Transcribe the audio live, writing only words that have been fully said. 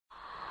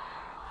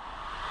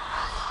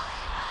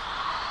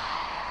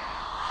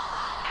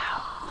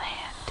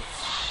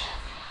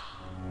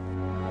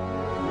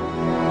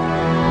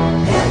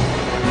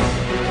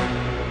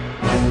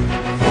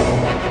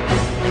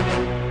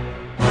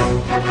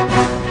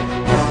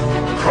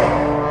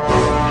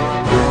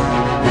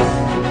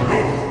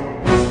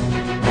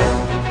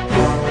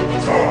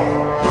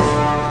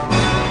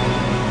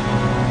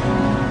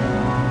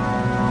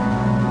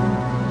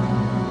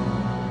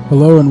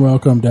Hello and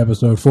welcome to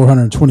episode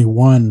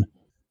 421,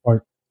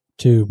 part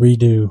 2,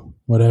 redo,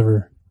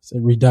 whatever.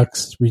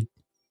 Redux, redow.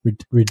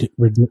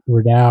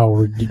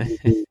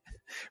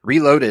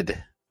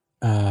 Reloaded.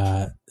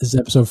 This is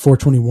episode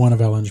 421 of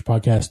LNG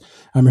Podcast.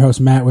 I'm your host,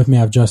 Matt. With me,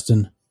 I have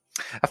Justin.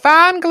 A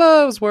fine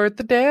glove's worth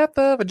the death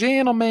of a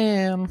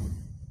gentleman.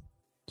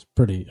 It's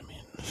pretty,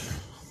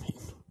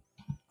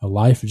 a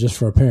life just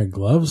for a pair of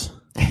gloves?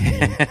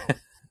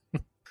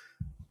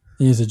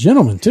 He's a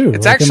gentleman too.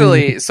 It's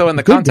actually so in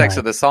the context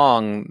of the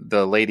song,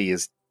 the lady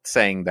is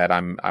saying that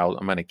I'm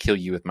going to kill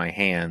you with my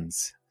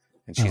hands,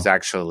 and she's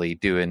actually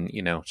doing,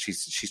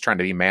 she's trying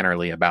to be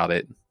mannerly about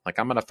it. Like,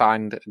 I'm going to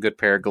find a good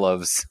pair of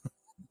gloves.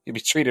 You'll be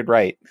treated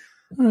right.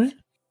 All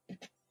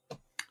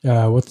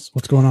right.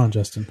 What's going on,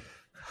 Justin?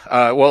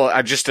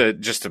 Well, just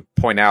to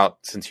point out,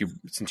 since you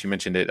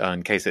mentioned it,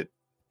 in case it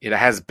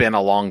has been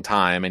a long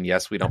time, and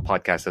yes, we don't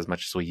podcast as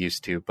much as we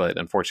used to, but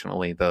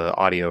unfortunately, the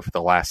audio for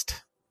the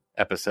last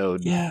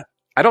episode, I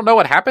don't know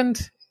what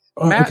happened.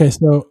 Matt? Okay,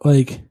 so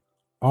like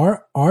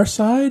our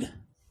side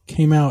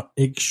came out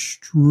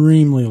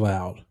extremely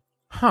loud.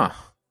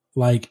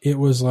 Like it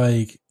was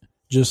like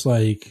just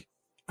like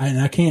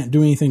I can't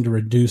do anything to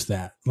reduce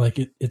that. Like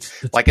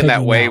it's like in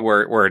that way out.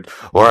 where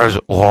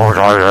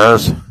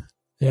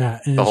yeah,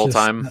 and the whole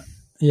time.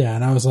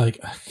 And I was like,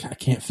 I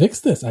can't fix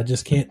this. I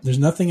just can't. There's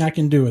nothing I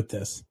can do with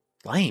this.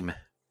 Lame.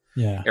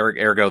 Yeah.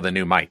 Ergo the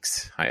new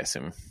mics, I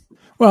assume.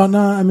 Well,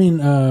 no, I mean,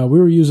 we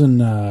were using,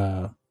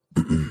 the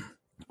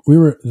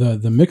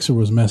mixer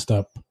was messed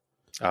up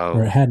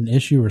or it had an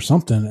issue or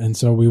something. And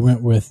so we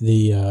went with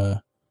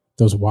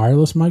those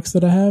wireless mics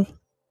that I have.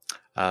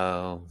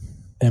 Oh.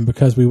 And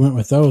because we went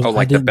with those. Oh,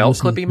 like the belt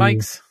clippy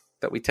mics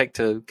that we take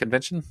to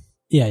convention?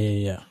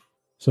 Yeah.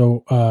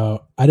 So,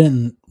 I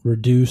didn't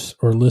reduce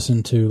or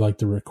listen to like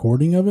the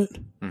recording of it.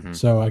 Mm-hmm.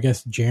 So I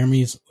guess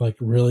Jeremy's like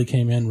really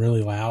came in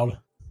really loud.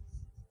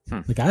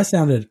 Like I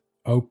sounded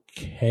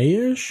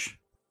okay-ish.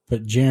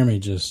 But Jeremy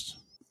just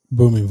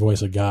booming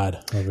voice of God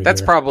over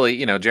That's here.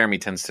 Probably, Jeremy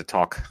tends to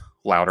talk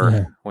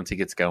louder once he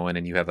gets going,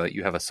 and you have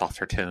a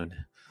softer tone.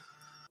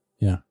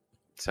 Yeah.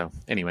 So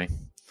anyway.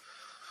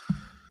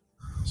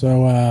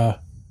 So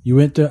you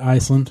went to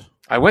Iceland.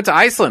 I went to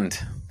Iceland.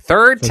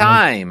 Third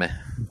time.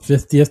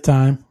 50th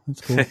time.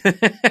 That's cool.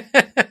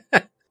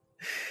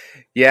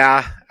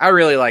 Yeah, I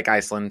really like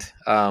Iceland.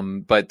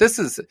 But this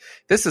is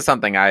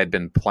something I had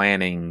been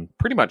planning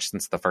pretty much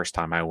since the first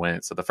time I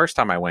went. So the first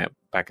time I went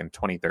back in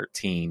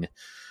 2013,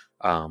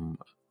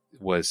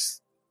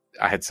 was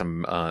I had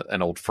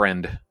an old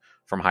friend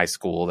from high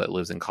school that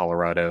lives in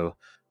Colorado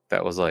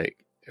that was like,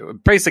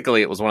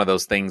 basically it was one of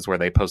those things where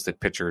they posted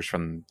pictures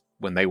from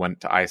when they went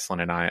to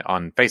Iceland and I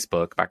on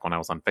Facebook, back when I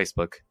was on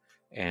Facebook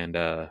and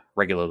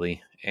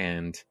regularly.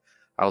 And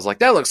I was like,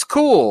 that looks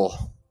cool.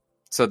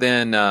 So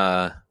then,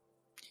 I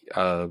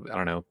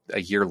don't know,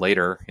 a year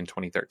later in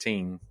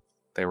 2013,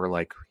 they were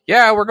like,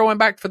 yeah, we're going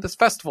back for this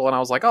festival. And I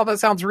was like, oh, that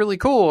sounds really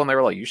cool. And they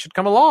were like, you should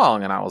come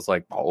along. And I was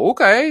like, oh,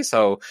 okay.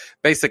 So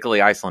basically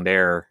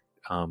Icelandair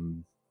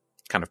kind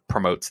of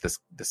promotes this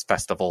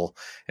festival.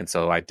 And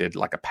so I did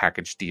like a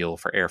package deal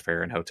for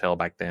airfare and hotel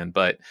back then,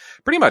 but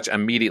pretty much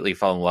immediately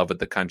fell in love with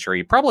the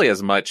country, probably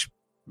as much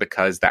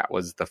because that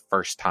was the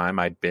first time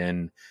I'd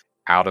been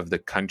out of the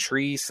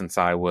country since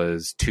I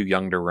was too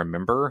young to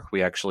remember.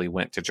 We actually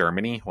went to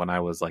Germany when I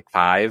was like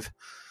 5,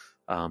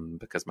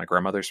 because my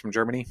grandmother's from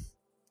Germany.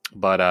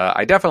 But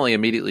I definitely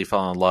immediately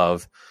fell in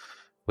love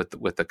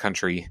with the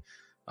country,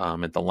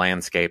 and the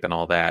landscape and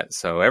all that.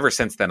 So ever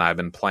since then, I've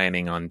been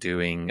planning on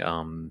doing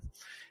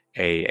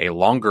a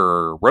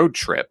longer road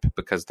trip,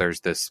 because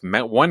there's this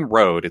one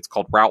road. It's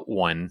called Route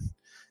 1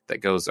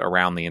 that goes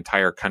around the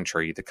entire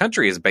country. The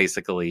country is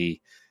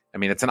basically,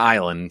 it's an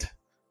island.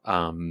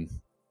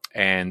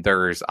 And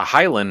there's a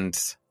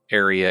highlands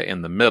area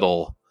in the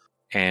middle,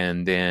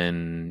 and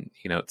then,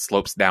 it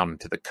slopes down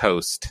into the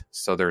coast.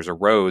 So there's a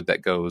road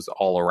that goes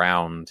all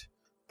around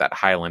that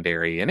highland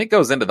area, and it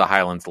goes into the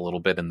highlands a little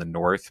bit in the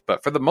north,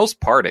 but for the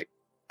most part, it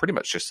pretty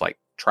much just like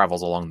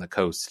travels along the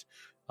coast.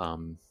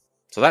 So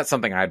that's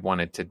something I'd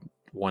wanted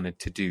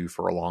to do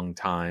for a long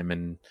time.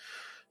 And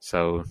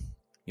so,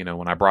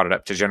 when I brought it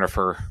up to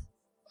Jennifer,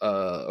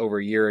 over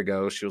a year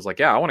ago, she was like,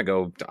 yeah, I want to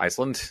go to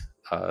Iceland.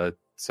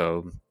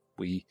 So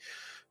we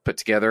put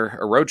together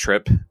a road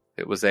trip.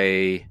 It was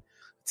I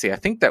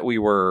think that it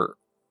was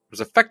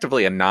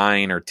effectively a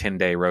 9 or 10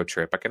 day road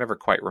trip. I can never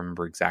quite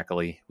remember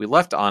exactly. We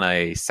left on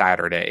a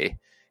Saturday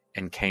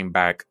and came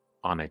back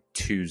on a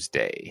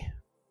Tuesday.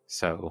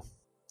 So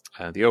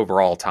the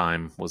overall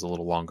time was a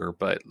little longer,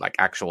 but like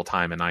actual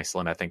time in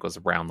Iceland, I think was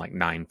around like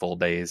 9 full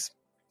days.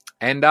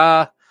 And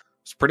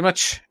it's pretty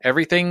much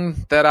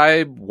everything that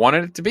I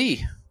wanted it to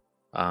be.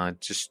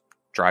 Just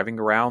driving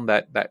around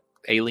that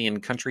alien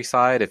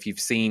countryside. If you've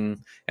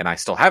seen, and I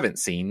still haven't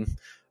seen,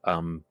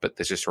 but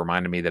this just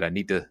reminded me that I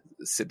need to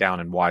sit down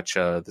and watch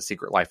The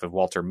Secret Life of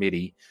Walter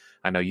Mitty.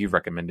 I know you've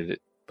recommended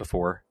it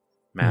before,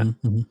 Matt.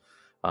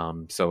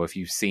 Mm-hmm. So if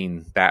you've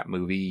seen that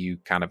movie, you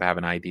kind of have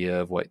an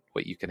idea of what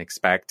you can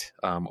expect.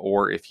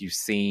 Or if you've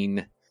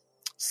seen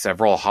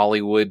several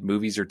Hollywood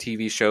movies or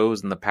TV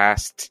shows in the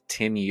past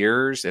 10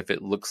 years, if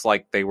it looks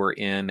like they were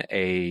in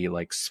a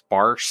like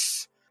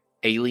sparse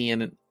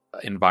alien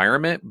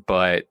environment,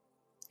 but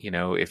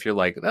if you're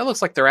like, that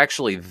looks like they're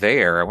actually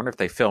there, I wonder if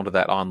they filmed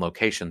that on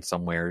location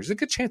somewhere. There's a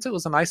good chance it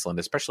was in Iceland,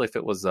 especially if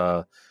it was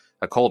a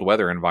cold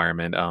weather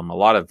environment. A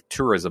lot of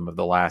tourism of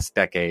the last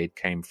decade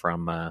came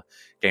from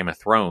Game of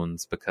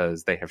Thrones,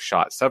 because they have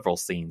shot several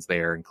scenes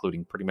there,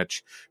 including pretty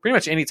much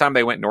any time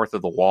they went north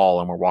of the wall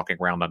and were walking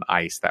around on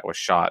ice, that was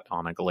shot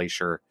on a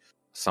glacier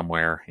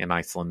somewhere in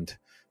Iceland.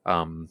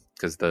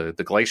 Because the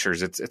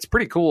glaciers, it's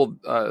pretty cool.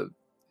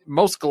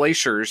 Most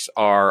glaciers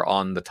are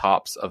on the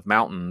tops of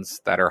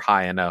mountains that are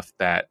high enough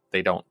that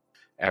they don't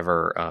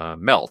ever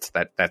melt.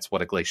 That's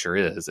what a glacier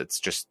is. It's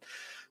just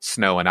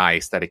snow and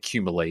ice that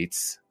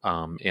accumulates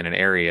in an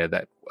area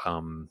that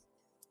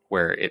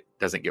where it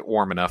doesn't get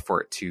warm enough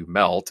for it to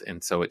melt,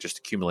 and so it just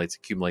accumulates,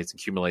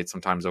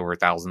 sometimes over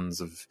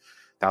thousands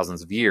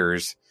of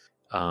years,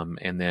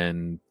 and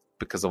then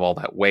because of all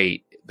that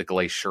weight, the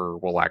glacier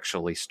will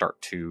actually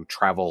start to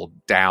travel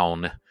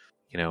down,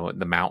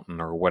 the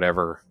mountain or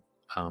whatever,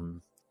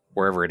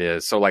 wherever it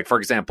is. So, like for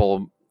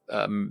example,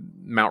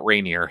 Mount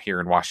Rainier here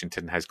in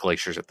Washington has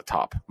glaciers at the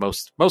top.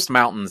 Most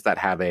mountains that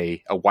have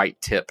a white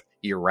tip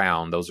year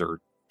round, those are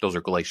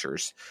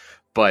glaciers.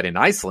 But in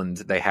Iceland,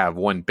 they have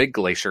one big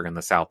glacier in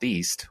the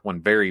southeast, one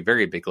very,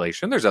 very big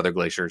glacier. And there's other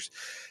glaciers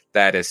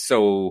that is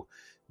so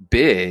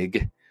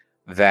big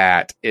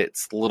that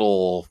its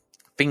little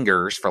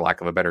fingers, for lack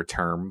of a better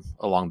term,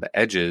 along the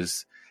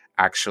edges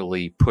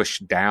actually push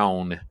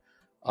down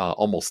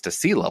almost to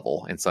sea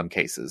level in some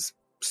cases.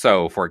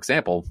 So, for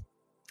example,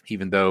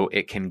 even though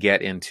it can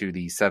get into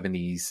the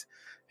 70s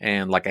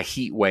and like a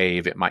heat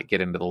wave, it might get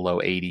into the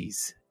low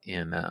 80s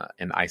in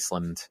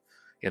Iceland.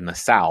 In the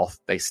south,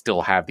 they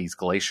still have these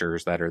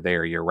glaciers that are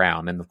there year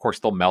round. And of course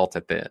they'll melt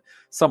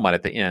somewhat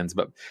at the ends,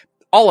 but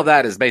all of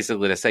that is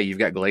basically to say you've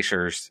got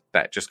glaciers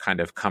that just kind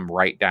of come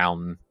right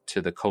down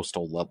to the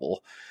coastal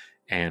level.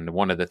 And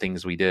one of the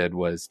things we did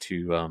was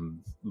to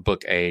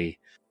book a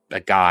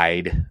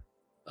guide.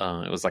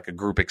 It was like a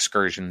group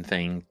excursion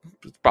thing,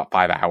 about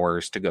 5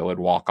 hours to go and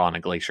walk on a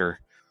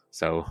glacier.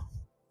 So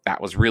that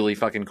was really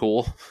fucking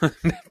cool.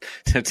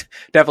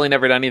 Definitely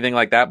never done anything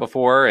like that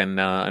before. And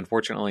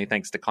unfortunately,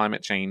 thanks to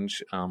climate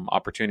change,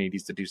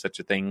 opportunities to do such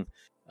a thing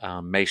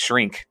may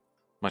shrink,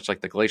 much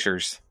like the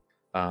glaciers.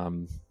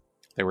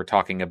 They were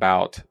talking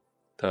about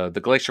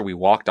the glacier we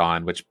walked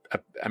on, which,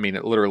 I mean,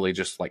 it literally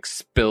just like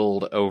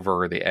spilled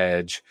over the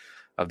edge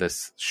of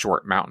this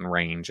short mountain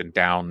range and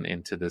down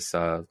into this,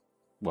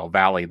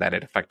 valley that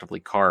it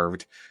effectively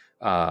carved.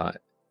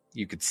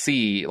 You could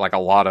see like a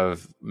lot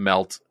of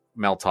melt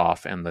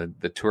off, and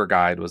the tour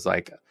guide was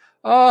like,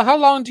 how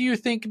long do you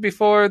think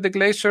before the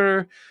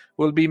glacier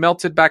will be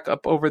melted back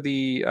up over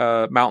the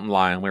mountain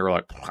line?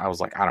 I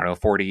was like, I don't know,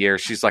 40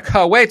 years. She's like,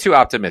 oh, way too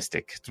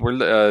optimistic.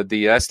 We're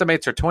the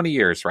estimates are 20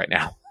 years right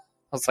now.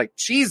 I was like,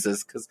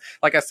 Jesus, because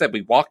like I said,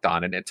 we walked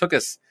on, and it took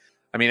us,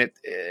 I mean,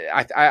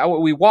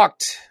 we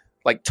walked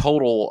like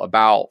total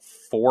about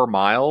 4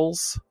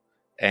 miles,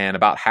 and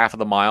about half of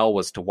the mile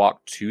was to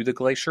walk to the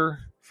glacier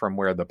from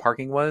where the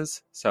parking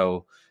was.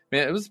 So I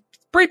mean, it was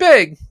pretty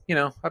big,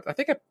 I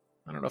think I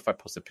don't know if I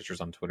posted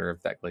pictures on Twitter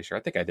of that glacier. I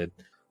think I did.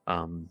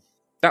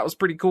 That was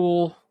pretty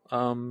cool.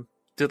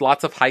 Did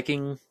lots of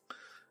hiking.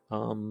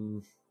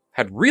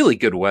 Had really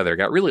good weather.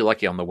 Got really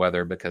lucky on the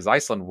weather, because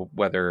Iceland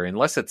weather,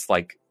 unless it's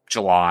like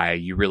July,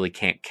 you really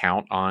can't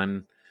count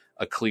on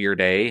a clear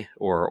day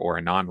or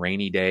a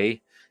non-rainy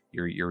day.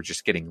 You're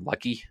just getting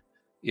lucky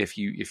if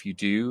you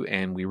do.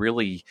 And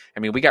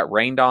we got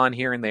rained on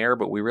here and there,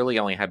 but we really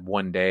only had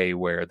one day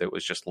where there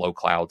was just low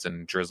clouds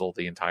and drizzle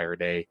the entire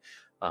day.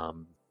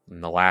 And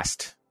the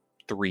last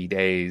 3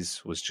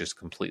 days was just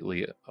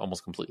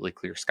almost completely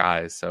clear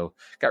skies. So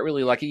got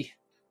really lucky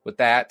with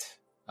that.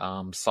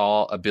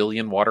 Saw a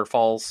billion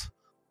waterfalls.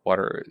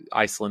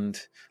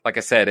 Iceland, like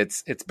I said,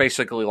 it's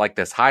basically like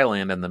this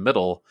highland in the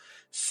middle.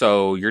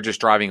 So you're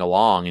just driving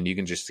along and you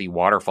can just see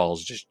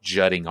waterfalls just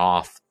jutting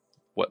off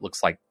what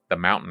looks like the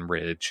mountain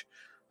ridge.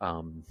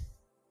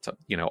 So,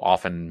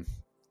 often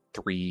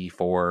 3,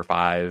 4,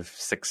 5,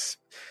 6,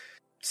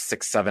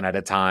 7 at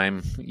a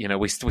time.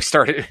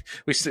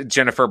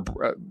 Jennifer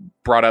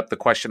brought up the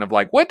question of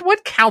like,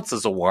 what counts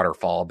as a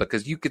waterfall?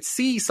 Because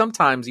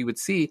sometimes you would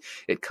see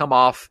it come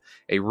off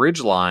a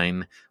ridge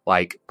line,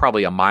 like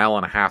probably 1.5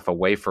 miles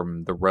away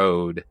from the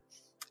road.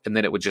 And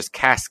then it would just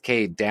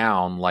cascade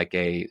down like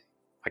I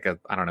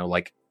don't know,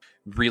 like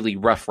really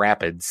rough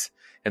rapids.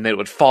 And then it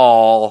would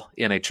fall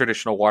in a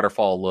traditional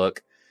waterfall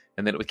look.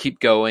 And then it would keep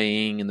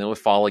going, and then it would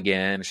fall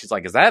again. She's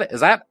like, is that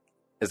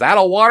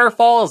a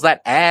waterfall? Is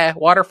that a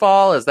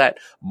waterfall? Is that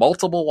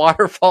multiple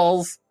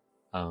waterfalls?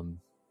 I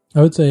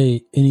would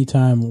say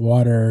anytime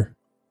water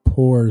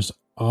pours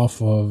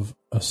off of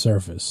a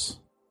surface.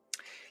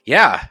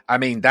 Yeah. I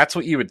mean, that's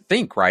what you would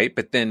think, right?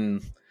 But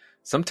then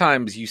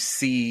sometimes you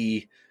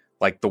see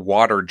like the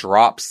water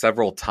drop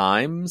several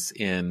times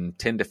in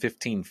 10 to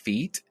 15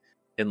 feet.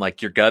 And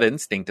like your gut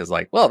instinct is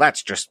like, well,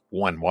 that's just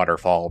one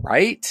waterfall,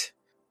 right?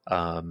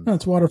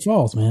 That's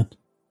waterfalls, man.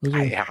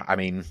 Yeah, I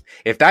mean,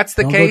 if that's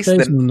the case,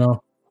 then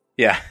no.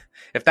 Yeah,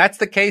 if that's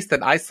the case,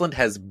 then Iceland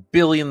has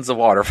billions of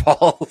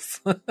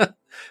waterfalls.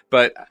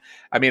 But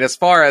I mean, as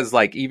far as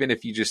like, even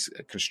if you just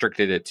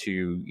constricted it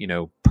to,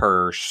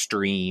 per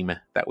stream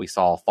that we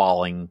saw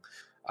falling,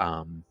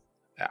 I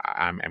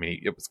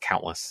mean, it was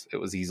countless. It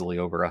was easily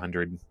over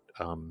 100.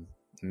 And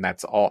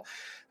that's all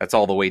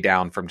the way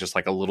down from just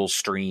like a little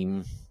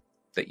stream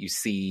that you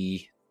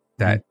see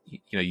that,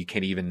 you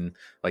can't even,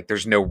 like,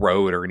 there's no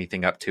road or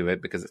anything up to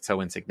it because it's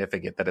so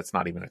insignificant that it's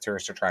not even a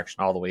tourist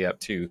attraction, all the way up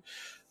to,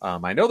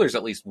 I know there's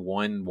at least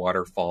one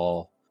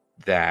waterfall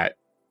that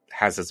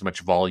has as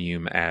much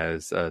volume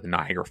as the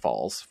Niagara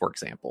Falls, for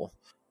example.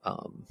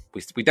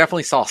 We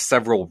definitely saw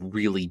several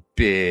really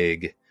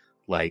big,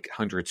 like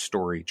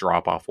 100-story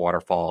drop-off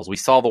waterfalls. We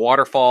saw the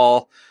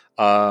waterfall,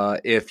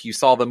 if you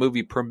saw the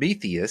movie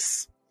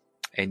Prometheus,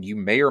 and you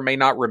may or may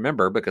not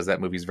remember, because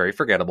that movie is very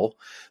forgettable,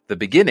 the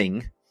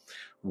beginning,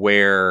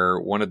 where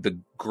one of the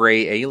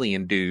gray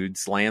alien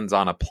dudes lands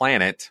on a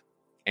planet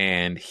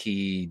and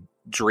he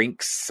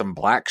drinks some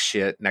black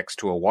shit next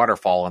to a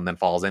waterfall and then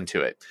falls into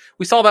it.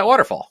 We saw that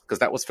waterfall because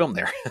that was filmed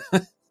there.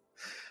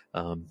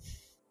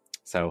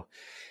 So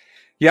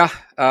yeah,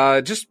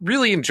 just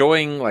really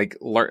enjoying, like,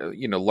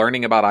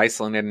 learning about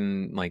Iceland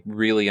and like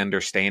really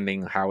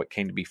understanding how it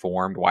came to be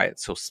formed, why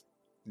it's so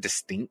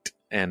distinct.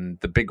 And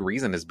the big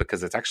reason is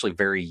because it's actually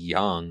very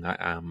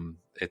young.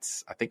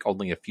 It's, I think,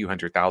 only a few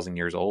 100,000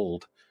 years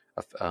old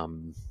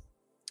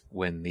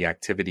when the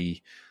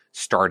activity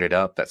started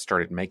up that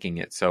started making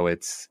it. So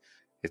it's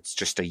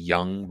just a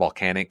young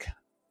volcanic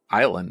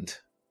island.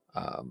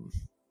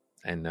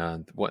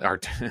 And what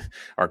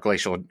our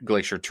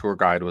glacier tour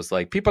guide was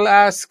like, people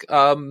ask,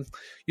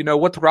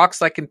 what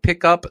rocks I can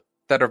pick up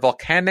that are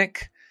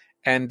volcanic.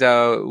 And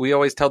we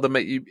always tell them,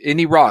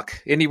 any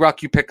rock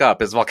you pick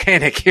up is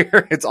volcanic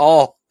here. It's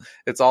all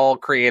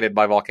created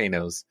by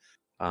volcanoes.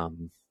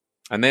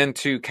 And then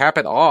to cap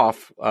it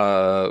off,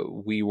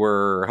 we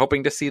were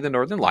hoping to see the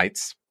Northern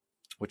Lights,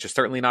 which is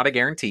certainly not a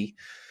guarantee.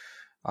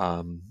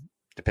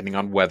 Depending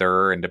on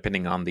weather and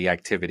depending on the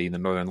activity, the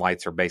Northern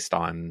Lights are based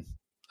on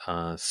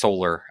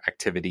solar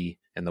activity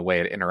and the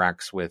way it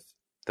interacts with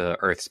the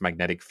Earth's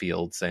magnetic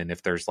fields. And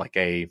if there's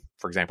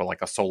for example,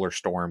 like a solar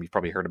storm, you've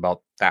probably heard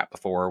about that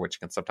before, which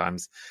can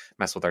sometimes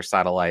mess with our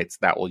satellites.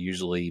 That will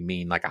usually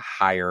mean like a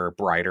higher,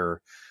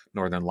 brighter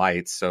Northern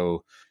Lights.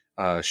 So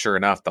sure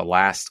enough, the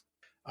last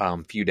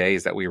few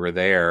days that we were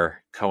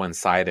there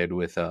coincided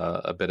with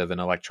a bit of an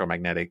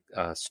electromagnetic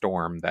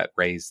storm that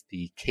raised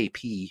the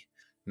KP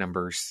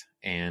numbers.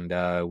 And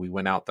we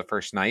went out the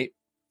first night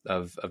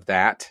of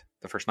that.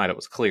 The first night it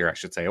was clear, I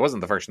should say. It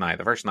wasn't the first night.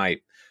 The first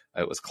night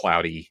it was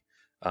cloudy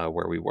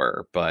where we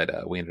were,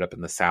 but we ended up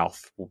in the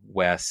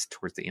southwest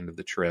towards the end of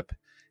the trip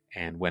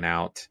and went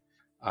out.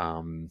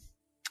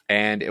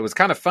 And it was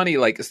kind of funny.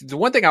 Like, the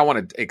one thing I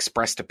want to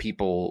express to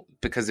people,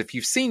 because if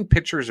you've seen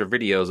pictures or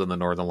videos of the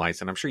Northern Lights,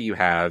 and I'm sure you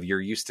have,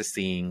 you're used to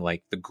seeing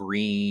like the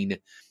green,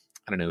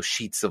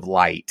 sheets of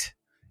light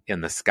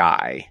in the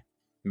sky,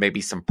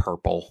 maybe some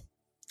purple,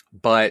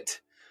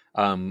 but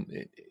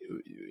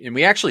and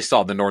we actually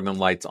saw the Northern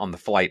Lights on the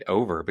flight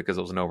over because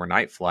it was an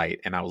overnight flight.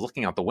 And I was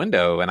looking out the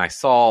window and I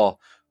saw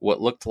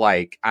what looked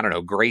like,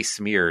 gray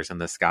smears in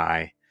the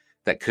sky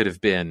that could have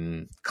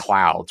been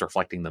clouds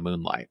reflecting the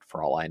moonlight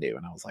for all I knew.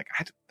 And I was like,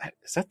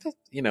 is that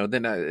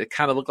then it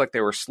kind of looked like they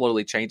were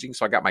slowly changing.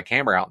 So I got my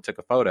camera out and took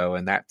a photo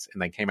and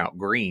they came out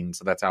green.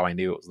 So that's how I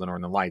knew it was the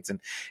Northern Lights.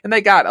 And they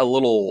got a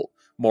little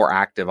more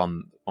active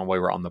on when we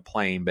were on the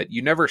plane, but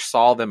you never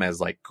saw them as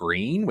like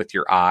green with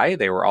your eye.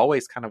 They were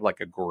always kind of like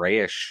a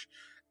grayish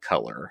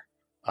color.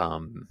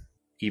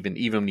 Even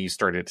when you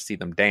started to see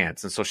them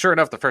dance. And so sure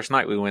enough, the first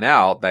night we went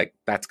out,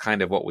 that's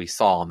kind of what we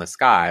saw in the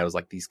sky. It was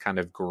like these kind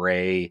of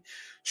gray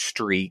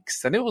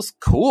streaks, and it was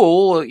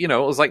cool. It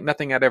was like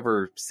nothing I'd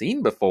ever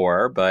seen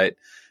before. But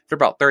after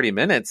about 30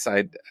 minutes,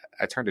 I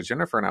turned to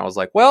Jennifer and I was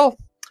like, well,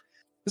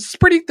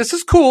 this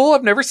is cool.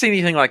 I've never seen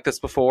anything like this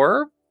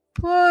before,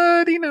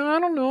 but I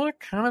don't know. I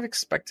kind of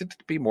expected it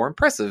to be more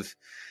impressive.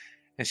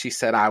 And she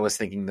said, I was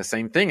thinking the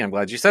same thing. I'm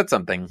glad you said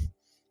something.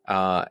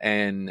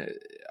 And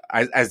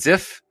as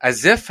if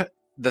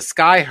the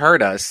sky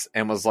heard us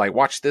and was like,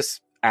 watch this,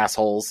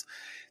 assholes.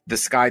 The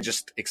sky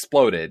just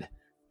exploded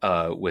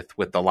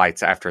with the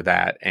lights after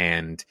that,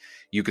 and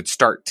you could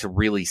start to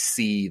really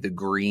see the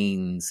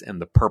greens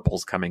and the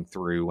purples coming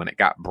through when it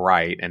got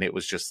bright. And it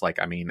was just like,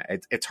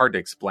 it's hard to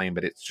explain,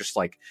 but it's just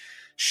like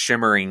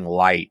shimmering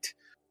light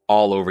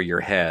all over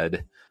your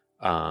head.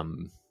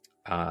 One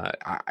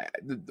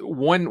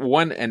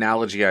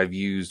analogy I've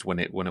used when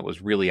it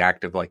was really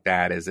active like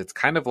that is it's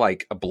kind of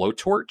like a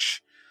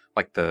blowtorch,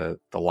 like the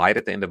light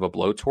at the end of a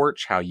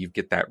blowtorch, how you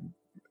get that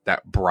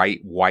bright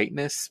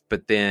whiteness,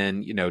 but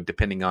then,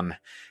 depending on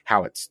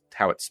how it's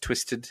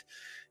twisted,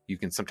 you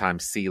can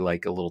sometimes see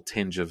like a little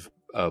tinge of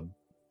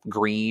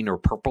green or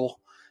purple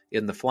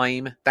in the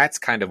flame. That's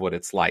kind of what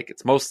it's like.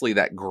 It's mostly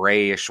that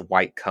grayish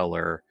white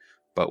color,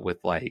 but with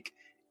like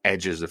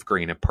edges of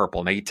green and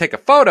purple. Now you take a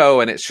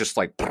photo and it's just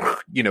like,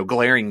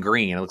 glaring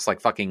green. It looks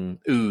like fucking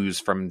ooze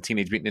from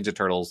Teenage Mutant Ninja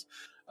Turtles.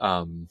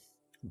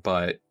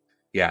 But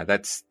yeah,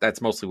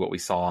 that's mostly what we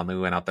saw. And then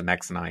we went out the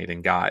next night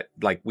and got,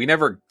 like, we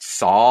never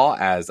saw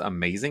as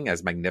amazing,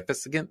 as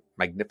magnificent,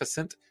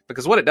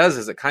 because what it does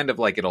is it kind of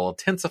like, it'll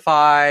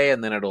intensify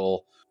and then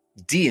it'll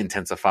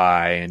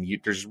de-intensify, and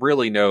there's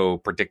really no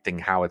predicting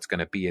how it's going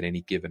to be at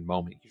any given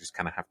moment. You just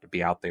kind of have to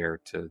be out there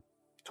to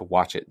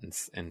watch it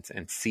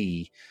and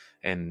see,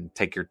 and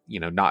take your,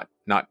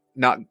 not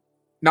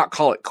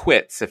call it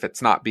quits if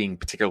it's not being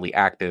particularly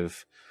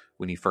active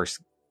when you first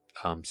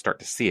start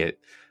to see it.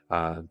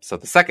 So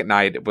the second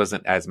night, it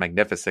wasn't as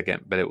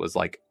magnificent, but it was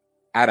like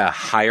at a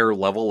higher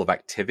level of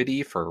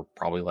activity for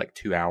probably like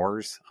 2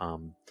 hours.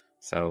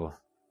 So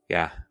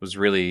yeah, it was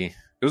really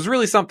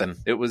something.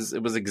 It was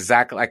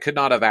exactly, I could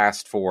not have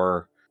asked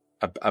for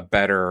a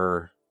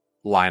better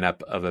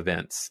lineup of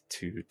events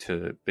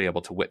to be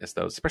able to witness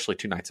those, especially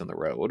 2 nights in a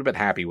row. Would have been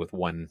happy with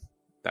one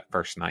that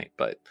first night,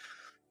 but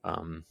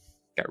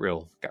got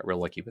real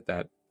lucky with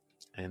that.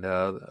 And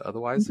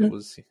otherwise, It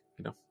was,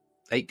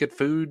 ate good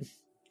food,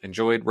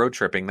 enjoyed road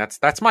tripping.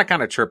 That's my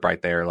kind of trip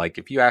right there. Like,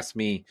 if you ask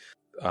me,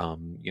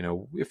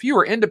 if you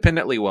were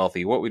independently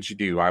wealthy, what would you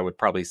do? I would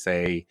probably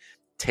say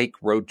take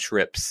road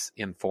trips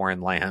in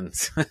foreign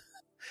lands. I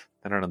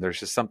don't know. There's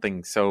just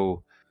something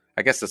so,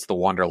 I guess it's the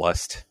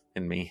wanderlust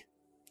in me,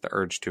 the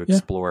urge to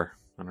explore.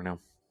 I don't know.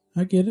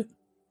 I get it.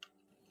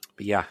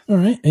 But yeah. All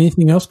right.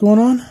 Anything else going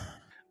on?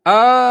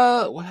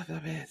 I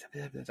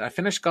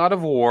finished God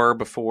of War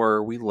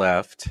before we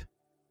left.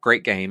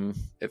 Great game.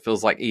 It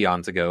feels like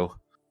eons ago,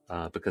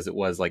 because it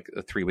was like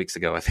 3 weeks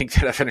ago, I think,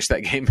 that I finished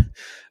that game.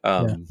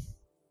 And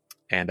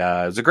it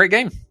was a great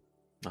game.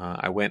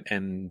 I went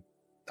and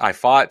I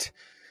fought.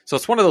 So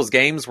it's one of those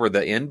games where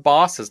the end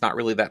boss is not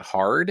really that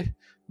hard,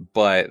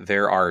 but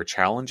there are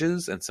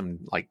challenges and some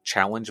like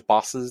challenge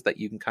bosses that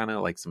you can kind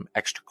of, like, some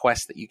extra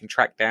quests that you can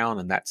track down,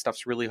 and that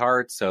stuff's really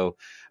hard. So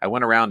I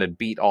went around and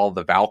beat all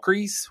the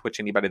Valkyries, which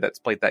anybody that's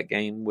played that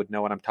game would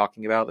know what I'm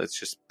talking about. It's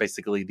just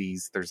basically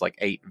there's like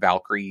 8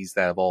 Valkyries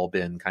that have all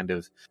been kind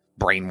of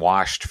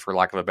brainwashed, for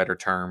lack of a better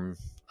term.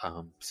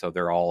 So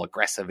they're all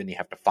aggressive and you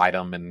have to fight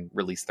them and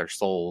release their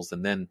souls.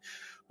 And then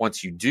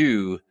once you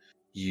do,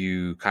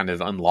 you kind of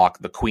unlock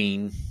the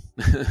Queen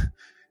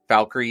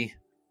Valkyrie.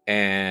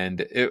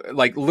 And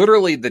like,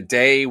 literally the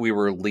day we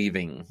were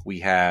leaving, we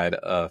had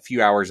a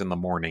few hours in the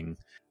morning.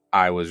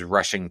 I was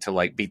rushing to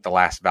like beat the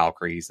last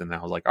Valkyries, and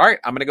I was like, all right,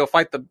 I'm going to go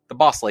fight the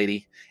boss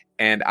lady.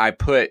 And I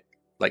put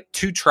like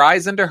 2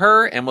 tries into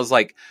her and was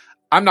like,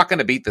 I'm not going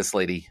to beat this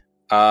lady.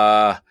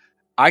 I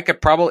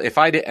could probably, if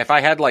I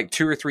had like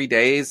 2 or 3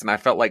 days and I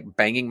felt like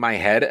banging my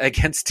head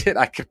against it,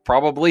 I could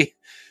probably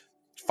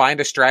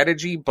find a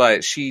strategy,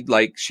 but she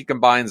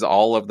combines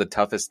all of the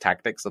toughest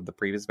tactics of the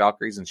previous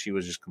Valkyries, and she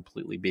was just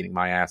completely beating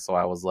my ass. So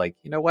I was like,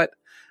 you know what?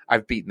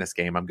 I've beaten this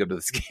game. I'm good with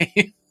this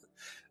game.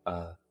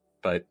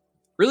 But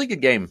really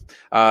good game.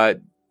 Have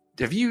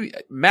you,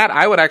 Matt,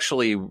 I would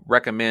actually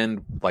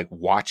recommend like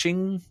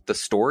watching the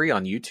story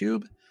on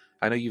YouTube.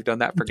 I know you've done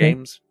that for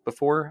games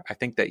before. I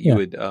think that you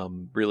would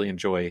really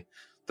enjoy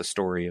the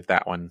story of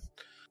that one.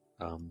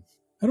 I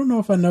don't know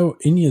if I know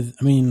any of,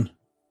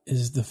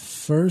 is the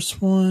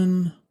first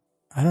one,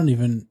 I don't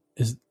even,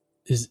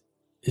 does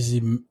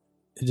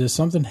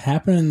something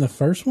happen in the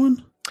first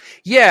one?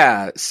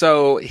 Yeah.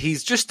 So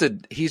he's just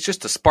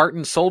a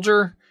Spartan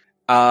soldier.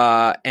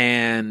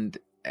 And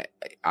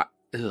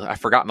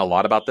I've forgotten a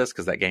lot about this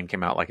because that game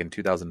came out like in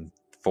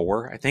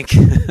 2004, I think,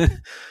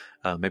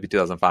 maybe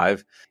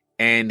 2005.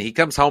 And he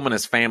comes home and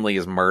his family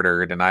is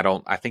murdered. And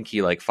I think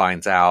he like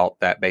finds out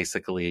that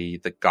basically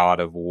the god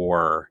of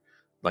war,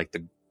 like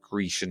the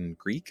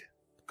Greek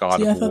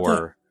god of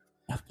war.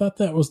 I thought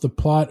that was the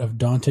plot of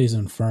Dante's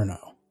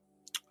Inferno.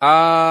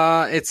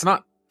 It's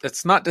not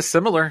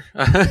dissimilar.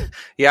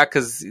 Yeah,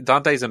 because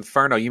Dante's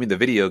Inferno, you mean the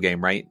video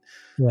game, right?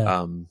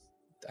 Yeah.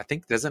 I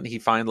think, doesn't he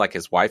find like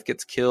his wife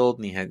gets killed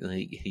and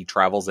he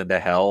travels into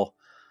hell?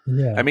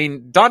 Yeah. I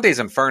mean, Dante's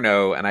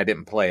Inferno, and I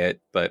didn't play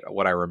it, but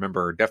what I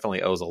remember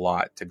definitely owes a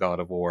lot to God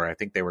of War. I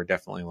think they were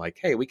definitely like,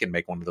 hey, we can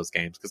make one of those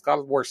games, because God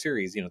of War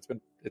series,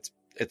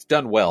 it's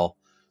done well.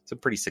 It's been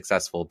pretty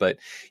successful, but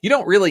you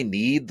don't really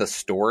need the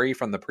story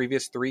from the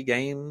previous 3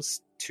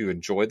 games to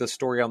enjoy the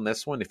story on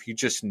this one. If you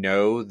just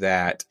know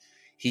that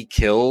he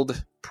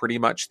killed pretty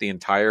much the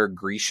entire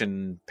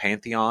Grecian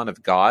pantheon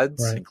of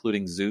gods, right,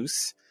 including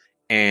Zeus.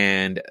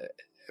 And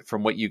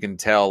from what you can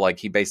tell, like,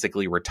 he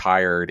basically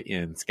retired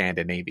in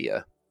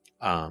Scandinavia,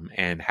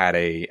 and had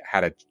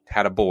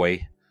a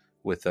boy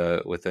with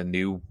a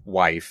new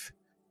wife.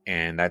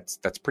 And that's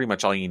pretty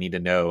much all you need to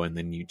know. And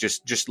then you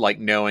just like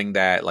knowing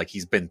that, like,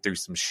 he's been through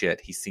some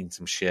shit. He's seen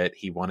some shit.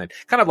 He wanted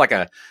kind of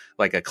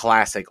like a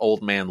classic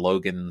Old Man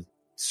Logan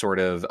sort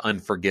of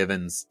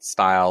Unforgiven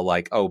style,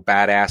 like, oh,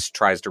 badass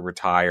tries to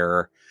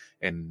retire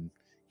and,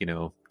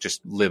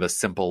 just live a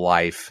simple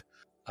life.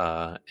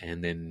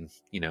 And then,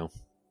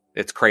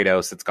 it's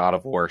Kratos, it's God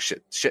of War.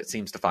 Shit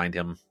seems to find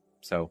him.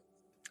 So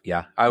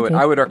yeah, I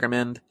would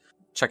recommend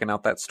checking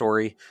out that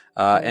story.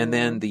 And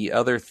then the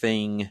other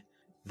thing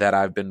that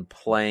I've been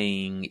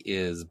playing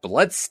is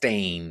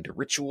Bloodstained: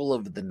 Ritual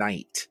of the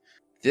Night.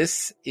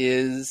 This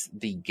is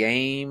the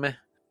game.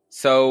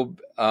 So,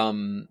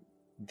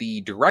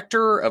 the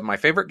director of my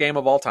favorite game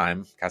of all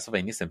time,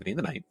 Castlevania Symphony of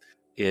the Night,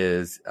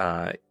 is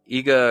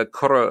Iga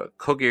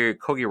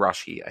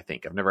Kogirashi, I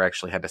think. I've never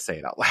actually had to say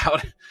it out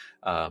loud.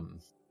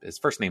 His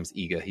first name's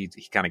Iga. He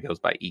kind of goes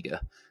by Iga,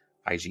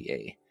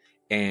 IGA.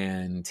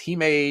 And he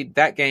made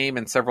that game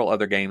and several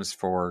other games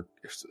for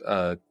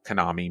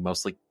Konami,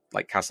 mostly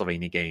like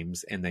Castlevania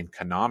games. And then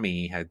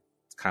Konami had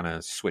kind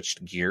of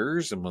switched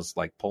gears and was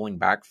like pulling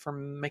back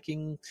from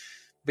making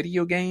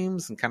video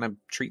games and kind of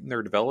treating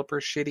their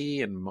developers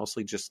shitty and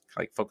mostly just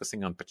like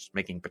focusing on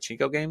making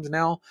pachinko games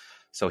now.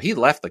 So he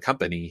left the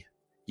company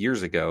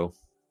years ago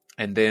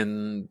and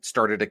then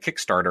started a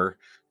Kickstarter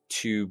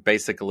to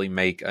basically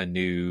make a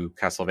new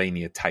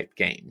Castlevania type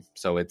game.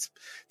 So it's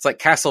like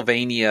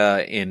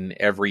Castlevania in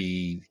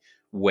every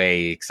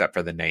way except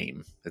for the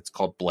name. It's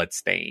called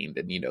Bloodstained,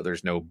 and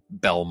there's no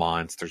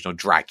Belmonts, there's no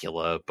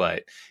Dracula,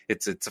 but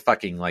it's a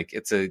fucking like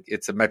it's a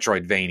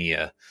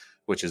Metroidvania,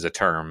 which is a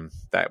term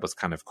that was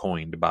kind of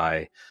coined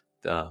by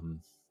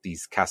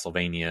these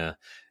Castlevania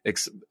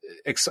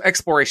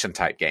exploration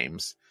type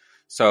games.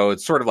 So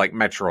it's sort of like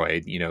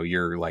Metroid.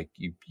 You're like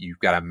you've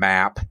got a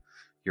map.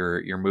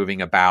 You're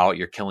moving about.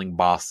 You're killing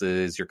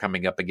bosses. You're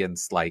coming up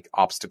against like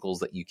obstacles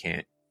that you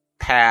can't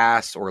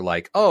pass, or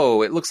like,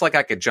 oh, it looks like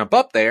I could jump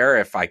up there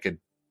if I could,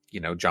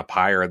 jump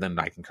higher than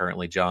I can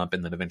currently jump,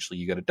 and then eventually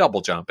you get a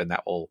double jump, and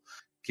that will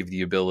give you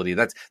the ability.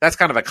 That's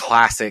kind of a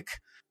classic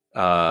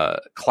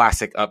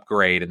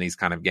upgrade in these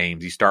kind of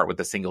games. You start with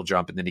a single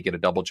jump and then you get a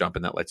double jump,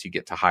 and that lets you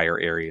get to higher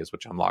areas,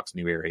 which unlocks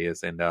new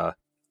areas. And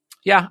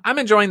yeah, I'm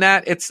enjoying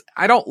that.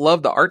 I don't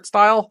love the art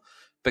style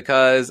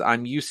because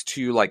I'm used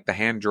to like the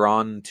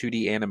hand-drawn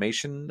 2D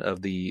animation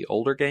of the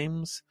older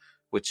games,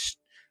 which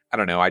I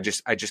don't know. I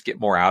just get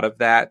more out of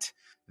that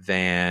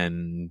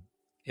than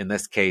in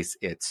this case.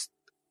 It's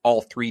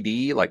all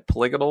 3D, like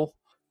polygonal,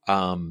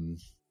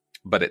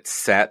 but it's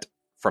set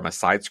from a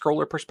side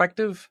scroller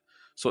perspective.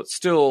 So it's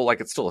still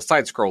a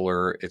side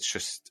scroller.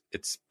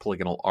 It's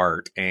polygonal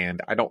art.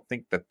 And I don't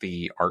think that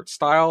the art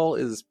style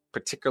is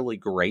particularly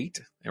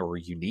great or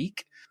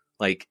unique.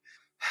 Like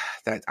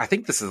that, I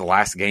think this is the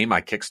last game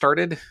I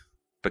kickstarted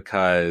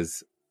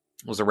because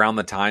it was around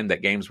the time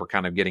that games were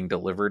kind of getting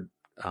delivered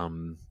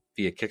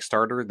via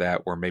Kickstarter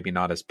that were maybe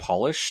not as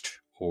polished,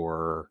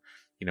 or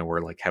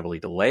were like heavily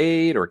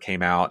delayed, or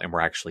came out and were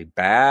actually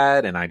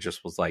bad. And I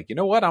just was like, you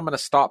know what? I'm going to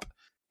stop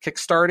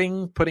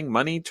kickstarting putting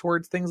money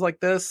towards things like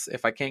this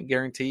if I can't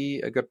guarantee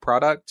a good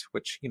product,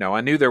 which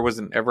I knew there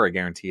wasn't ever a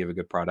guarantee of a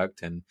good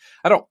product, and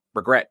I don't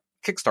regret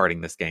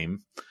kickstarting this game.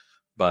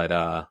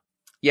 But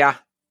yeah,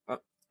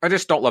 I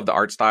just don't love the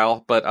art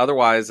style. But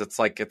otherwise, it's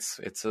like it's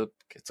a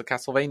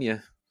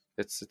Castlevania.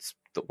 It's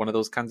one of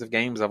those kinds of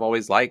games I've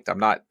always liked.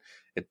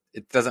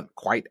 It doesn't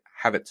quite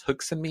have its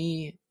hooks in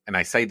me, and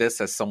I say this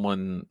as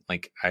someone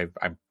like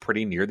I'm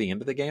pretty near the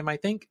end of the game, I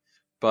think.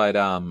 But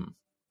I'll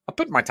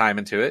put my time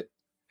into it,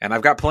 and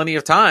I've got plenty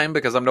of time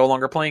because I'm no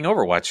longer playing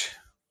Overwatch.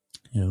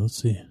 Yeah,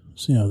 let's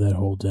see how that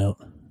holds out.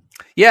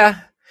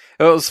 Yeah,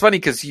 it was funny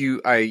because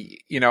I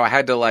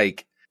had to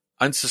like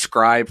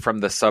unsubscribe from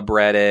the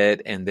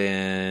subreddit and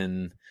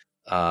then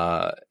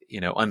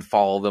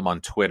unfollow them on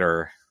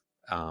Twitter,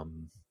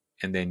 and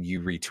then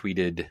you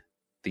retweeted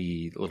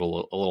the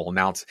little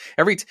announce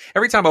every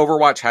time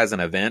Overwatch has an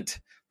event,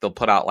 they'll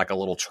put out like a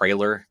little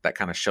trailer that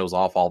kind of shows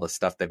off all the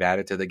stuff they've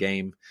added to the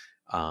game,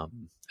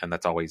 and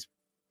that's always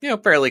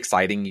fairly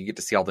exciting. You get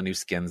to see all the new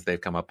skins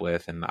they've come up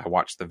with, and I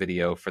watched the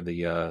video for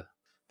the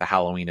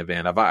Halloween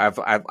event.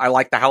 I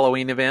like the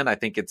Halloween event. I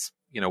think it's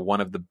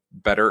one of the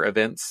better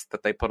events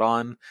that they put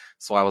on.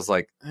 So I was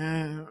like,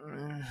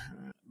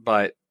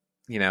 but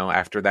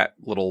after that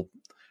little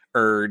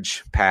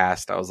urge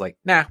passed, I was like,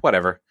 nah,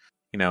 whatever.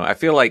 I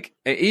feel like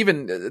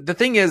even the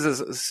thing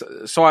is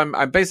so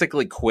I'm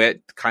basically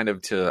quit kind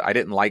of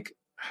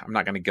I'm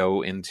not going to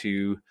go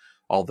into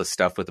all the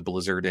stuff with the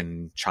Blizzard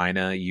in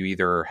China. You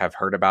either have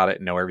heard about it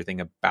and know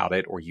everything about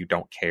it, or you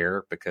don't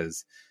care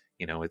because,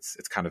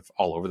 it's kind of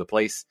all over the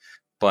place.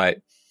 But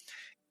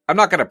I'm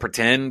not going to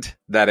pretend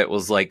that it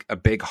was like a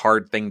big,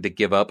 hard thing to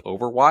give up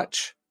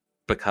Overwatch,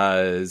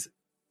 because,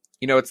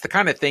 it's the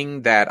kind of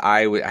thing that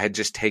I had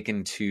just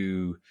taken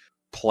to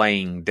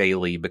playing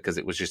daily because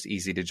it was just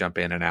easy to jump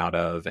in and out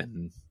of.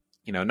 And,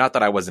 not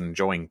that I wasn't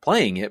enjoying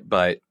playing it,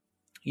 but,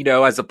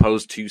 as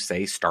opposed to,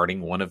 say,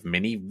 starting one of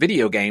many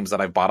video games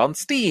that I've bought on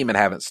Steam and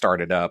haven't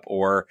started up,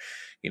 or,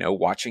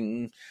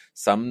 watching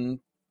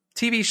some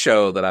TV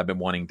show that I've been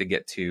wanting to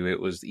get to, it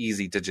was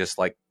easy to just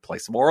like play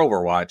some more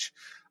Overwatch.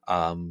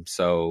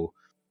 So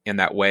in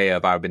that way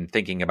I've been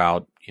thinking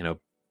about,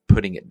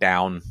 putting it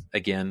down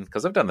again,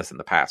 because I've done this in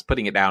the past,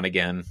 putting it down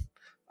again.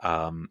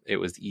 It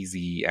was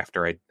easy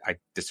after I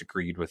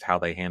disagreed with how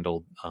they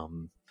handled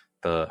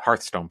the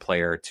Hearthstone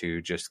player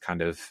to just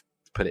kind of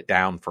put it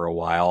down for a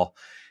while.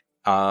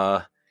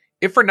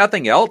 If for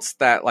nothing else,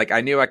 that like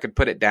I knew I could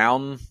put it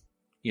down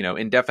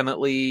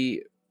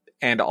indefinitely.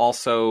 And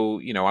also,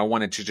 I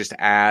wanted to just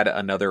add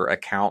another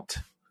account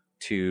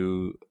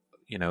to,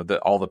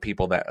 all the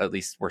people that at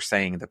least were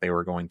saying that they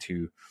were going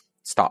to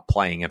stop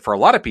playing. And for a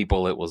lot of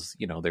people, it was,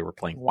 they were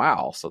playing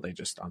WoW, so they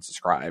just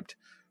unsubscribed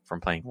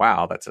from playing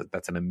WoW.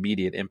 That's an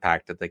immediate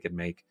impact that they could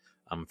make.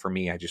 For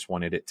me, I just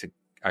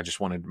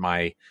wanted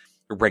my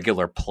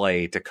regular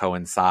play to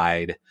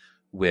coincide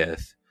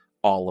with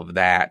all of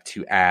that,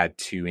 to add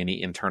to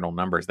any internal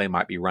numbers they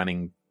might be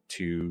running,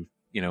 to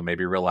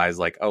maybe realize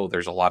like, oh,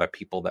 there's a lot of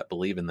people that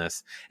believe in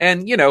this.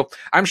 And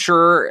I'm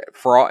sure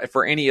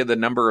for any of the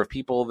number of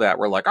people that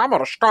were like, I'm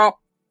gonna stop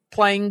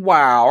playing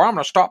WoW, or I'm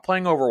gonna stop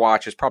playing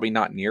Overwatch, is probably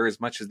not near as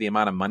much as the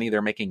amount of money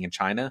they're making in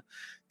China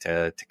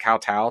to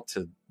kowtow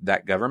to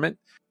that government.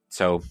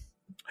 So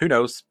who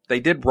knows? They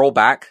did roll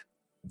back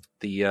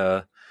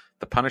the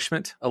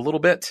punishment a little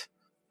bit.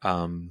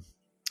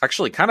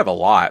 Actually kind of a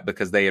lot,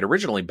 because they had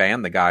originally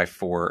banned the guy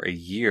for a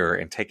year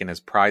and taken his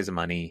prize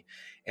money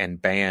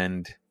and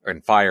banned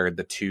and fired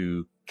the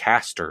 2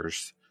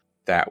 casters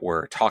that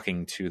were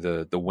talking to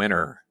the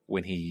winner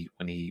when he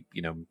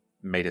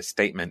made his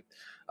statement.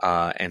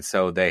 And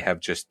so they have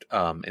just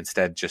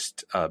instead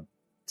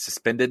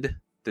suspended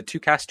the 2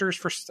 casters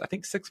for, I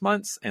think, 6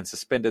 months, and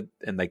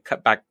they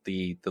cut back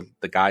the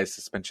guy's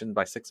suspension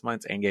by 6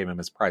 months and gave him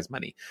his prize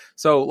money.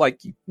 So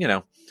like,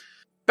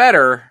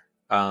 better.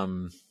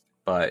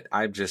 But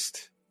I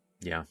just,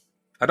 I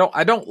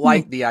don't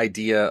like the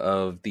idea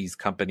of these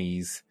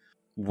companies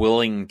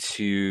willing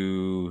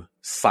to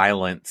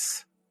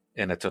silence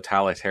in a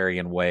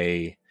totalitarian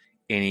way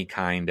any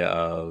kind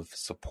of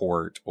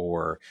support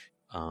or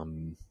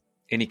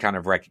any kind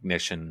of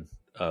recognition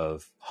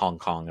of Hong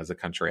Kong as a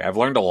country. I've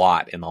learned a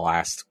lot in the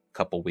last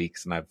couple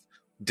weeks, and I've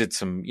did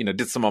some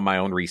of my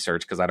own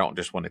research, because I don't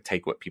just want to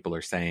take what people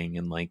are saying.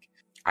 And like,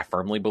 I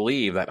firmly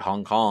believe that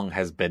Hong Kong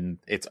has been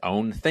its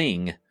own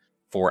thing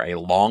for a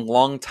long,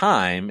 long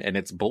time, and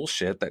it's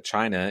bullshit that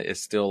China is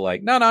still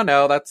like, no,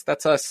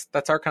 that's us,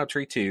 that's our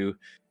country too.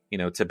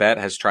 Tibet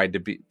has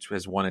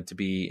wanted to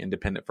be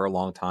independent for a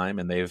long time,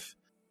 and they've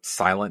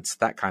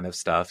silenced that kind of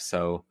stuff.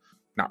 So,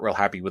 not real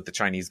happy with the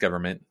Chinese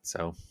government.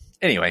 So,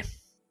 anyway,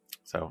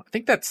 I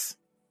think that's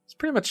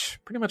pretty much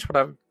what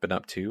I've been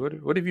up to.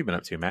 What have you been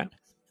up to, Matt?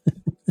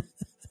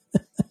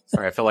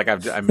 Sorry, I feel like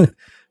I've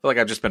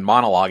just been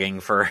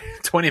monologuing for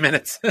 20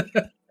 minutes.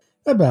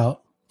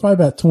 Probably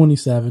about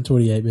 27,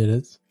 28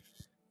 minutes.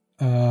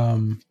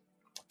 So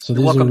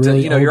you're welcome to,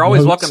 you're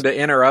always welcome to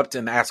interrupt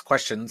and ask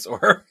questions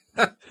or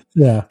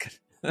yeah.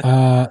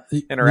 Interact.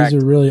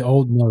 These are really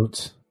old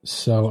notes.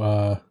 So,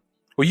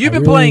 well, you've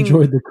been playing.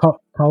 Enjoyed the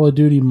Call of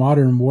Duty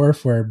Modern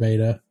Warfare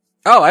beta.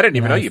 Oh, I didn't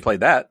even know you played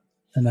that.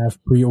 And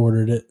I've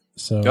pre-ordered it.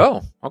 So,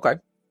 oh, okay.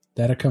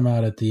 That'll come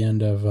out at the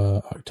end of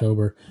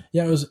October.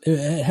 Yeah,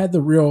 it had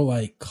the real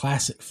like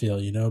classic feel,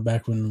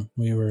 back when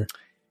we were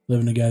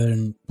living together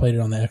and played it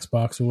on the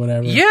Xbox or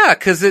whatever. Yeah,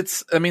 because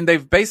it's not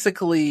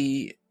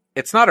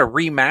a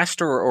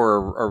remaster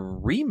or a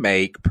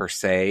remake per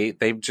se.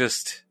 They've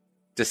just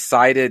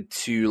decided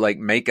to like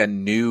make a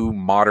new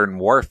Modern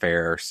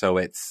Warfare, so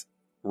it's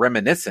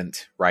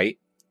reminiscent, right?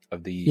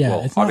 Of the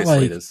it's obviously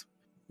not like it is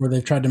where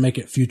they've tried to make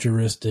it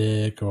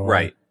futuristic or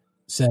right.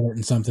 Set it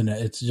in something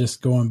that it's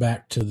just going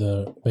back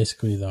to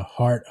basically the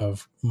heart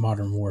of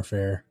Modern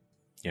Warfare.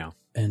 Yeah,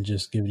 and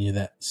just giving you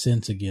that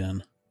sense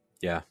again.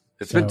 Yeah.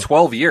 It's been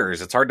 12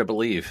 years. It's hard to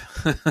believe.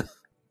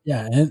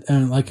 Yeah.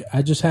 And like,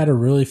 I just had a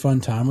really fun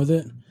time with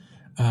it.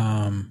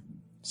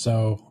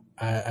 So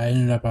I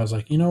ended up, I was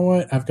like, you know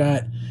what? I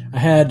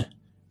had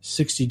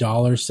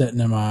 $60 sitting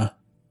in my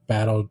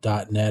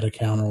battle.net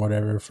account or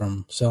whatever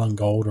from selling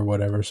gold or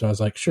whatever. So I was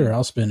like, sure,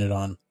 I'll spend it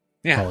on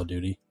Call of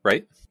Duty.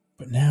 Right.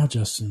 But now,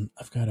 Justin,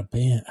 I've got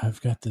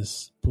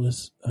this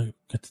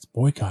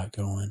boycott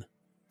going.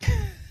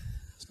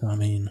 So, I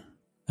mean,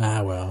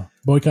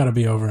 boycott will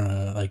be over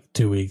in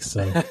 2 weeks,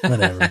 so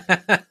whatever.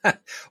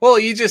 Well,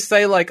 you just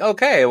say like,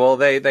 okay, well,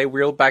 they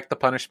reeled back the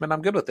punishment.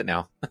 I'm good with it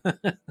now.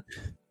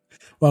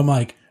 Well, I'm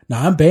like, no,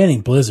 I'm banning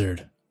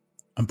Blizzard.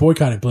 I'm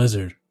boycotting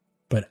Blizzard,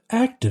 but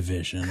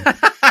Activision.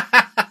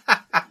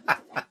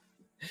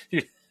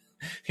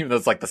 Even though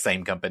it's like the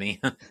same company.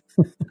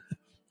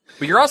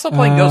 But you're also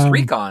playing Ghost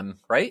Recon,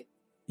 right?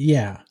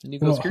 Yeah. The new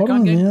Ghost Recon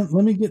Recon game? Man.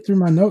 Let me get through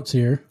my notes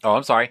here. Oh,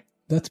 I'm sorry.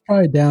 That's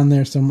probably down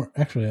there somewhere.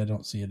 Actually, I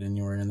don't see it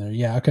anywhere in there.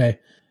 Yeah, okay.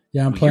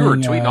 Yeah, I'm playing. You were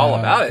tweeting all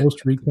about it.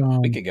 Ghost Recon. A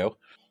week ago.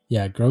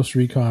 Yeah, Ghost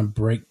Recon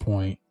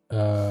Breakpoint.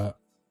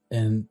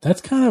 And that's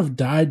kind of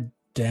died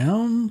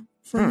down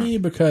for me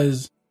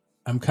because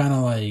I'm kind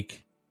of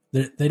like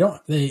they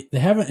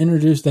haven't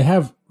introduced. They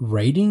have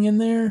rating in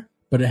there,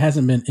 but it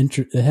hasn't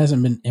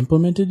been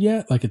implemented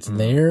yet. Like it's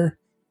there,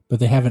 but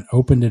they haven't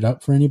opened it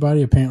up for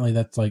anybody. Apparently,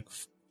 that's like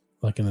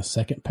in the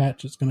second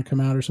patch that's going to come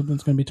out or something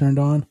that's going to be turned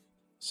on.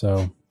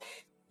 So,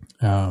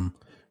 right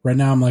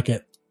now I'm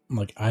at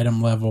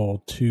item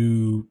level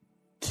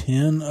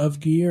 210 of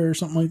gear or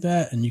something like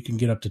that, and you can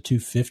get up to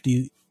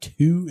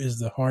 252 is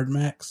the hard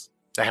max.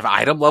 They have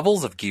item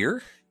levels of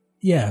gear?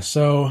 Yeah,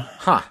 so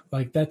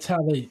like that's how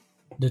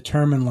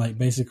determine like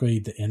basically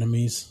the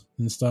enemies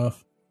and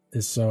stuff.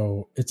 It's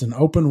an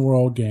open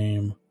world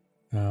game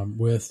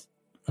with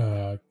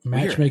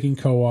matchmaking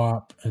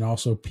co-op and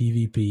also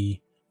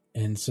PvP.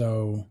 And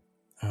so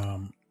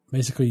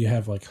basically you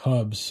have like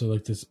hubs. So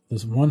like this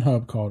one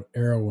hub called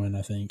Erowyn,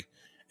 I think,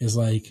 is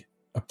like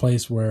a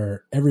place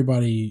where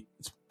everybody,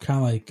 it's kind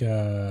of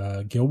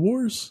like Guild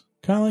Wars,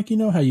 kind of like, you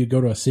know how you go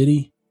to a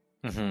city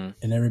and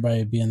everybody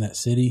would be in that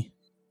city.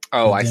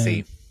 Oh, I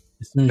see.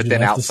 As soon as but you then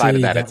left outside the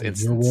city, of that,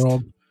 it's your instanced.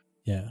 world.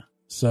 Yeah.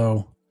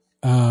 So,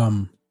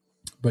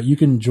 but you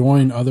can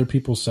join other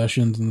people's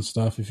sessions and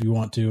stuff if you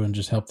want to, and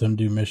just help them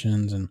do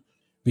missions and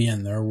be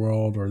in their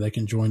world, or they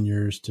can join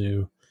yours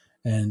too.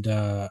 And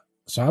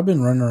so I've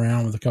been running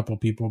around with a couple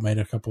of people, made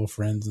a couple of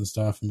friends and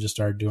stuff, and just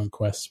started doing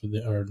quests with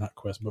it, or not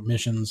quests, but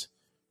missions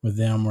with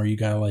them where you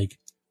gotta like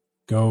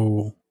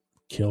go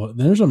kill it.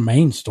 There's a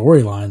main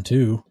storyline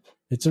too.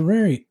 It's a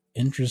very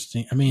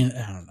interesting. I mean,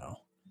 I don't know.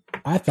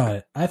 I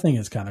think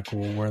it's kind of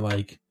cool where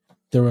like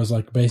there was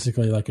like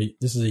basically like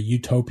this is a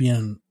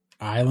utopian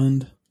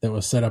island that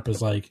was set up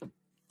as like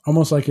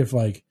almost like if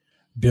like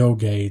Bill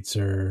Gates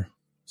or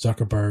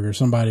Zuckerberg or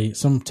somebody,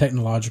 some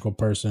technological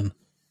person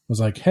was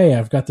like, hey,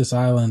 I've got this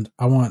island.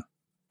 I want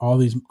all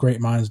these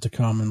great minds to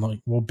come and like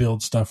we'll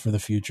build stuff for the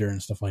future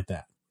and stuff like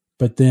that.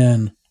 But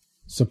then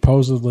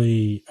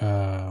supposedly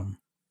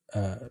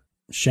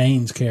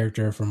Shane's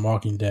character from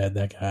Walking Dead,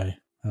 that guy,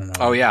 I don't know.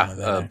 Oh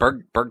yeah,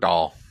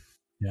 Bergdahl.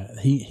 Yeah,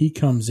 he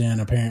comes in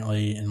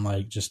apparently and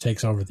like just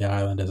takes over the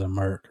island as a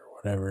merc or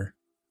whatever,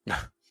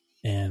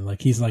 and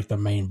like he's like the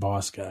main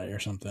boss guy or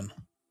something.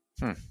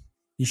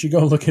 You should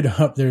go look it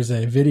up. There's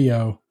a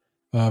video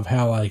of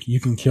how like you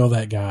can kill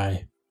that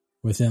guy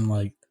within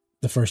like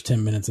the first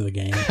 10 minutes of the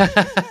game.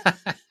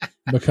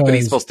 Because but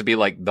he's supposed to be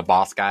like the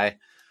boss guy.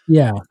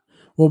 Yeah,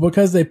 well,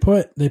 because they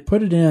put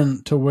it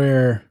in to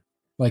where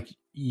like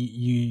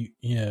you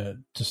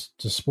just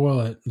to spoil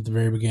it at the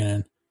very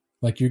beginning,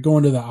 like you're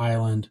going to the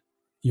island.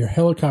 Your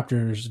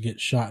helicopters get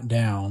shot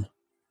down,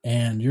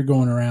 and you're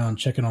going around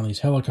checking on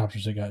these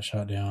helicopters that got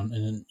shot down.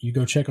 And then you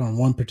go check on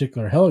one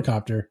particular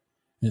helicopter,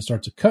 and it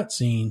starts a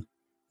cutscene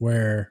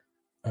where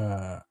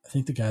I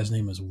think the guy's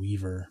name is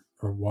Weaver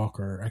or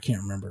Walker. I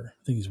can't remember.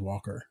 I think he's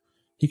Walker.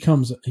 He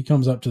comes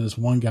up to this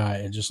one guy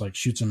and just like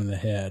shoots him in the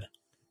head.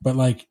 But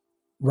like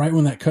right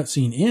when that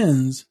cutscene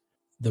ends,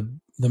 the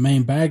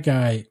main bad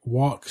guy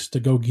walks to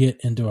go get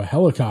into a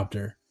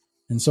helicopter.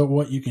 And so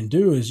what you can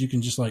do is you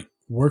can just like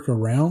work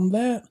around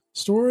that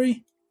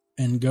story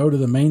and go to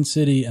the main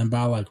city and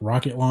buy like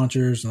rocket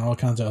launchers and all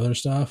kinds of other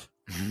stuff.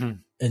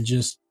 And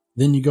just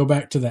then you go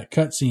back to that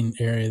cutscene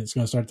area that's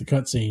going to start the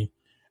cutscene.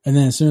 And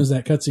then as soon as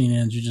that cutscene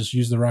ends, you just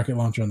use the rocket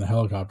launcher on the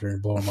helicopter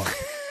and blow them up.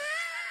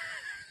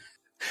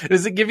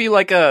 Does it give you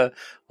like a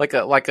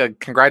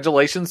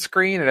congratulations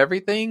screen and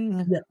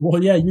everything? Yeah.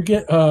 Well, yeah, you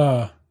get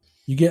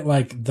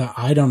like the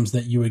items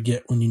that you would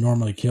get when you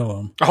normally kill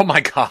them. Oh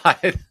my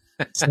God.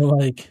 So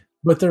like,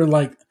 but they're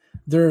like,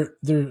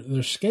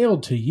 they're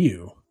scaled to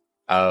you.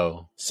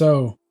 Oh.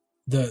 So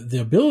the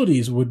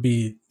abilities would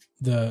be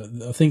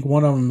I think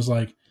one of them is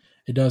like,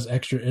 it does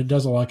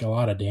like a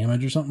lot of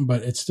damage or something,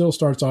 but it still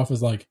starts off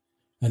as like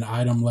an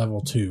item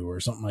level 2 or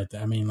something like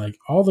that. I mean, like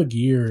all the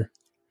gear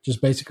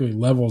just basically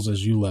levels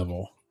as you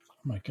level.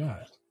 Oh my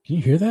God. Can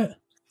you hear that?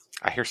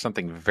 I hear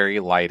something very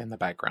light in the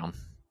background.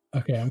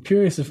 Okay. I'm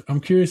curious if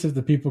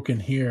the people can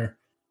hear.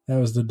 That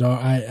was the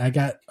dog. I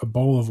got a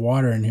bowl of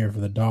water in here for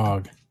the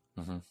dog.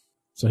 Mm-hmm.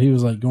 So he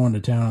was like going to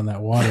town on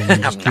that water.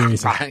 And I'm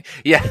curious.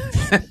 Yeah.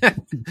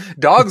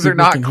 Dogs are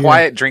not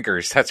quiet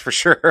drinkers. That's for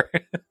sure.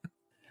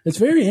 It's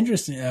very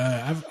interesting.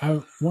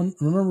 I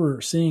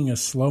remember seeing a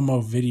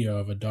slow-mo video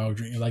of a dog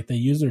drinking. Like they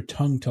use their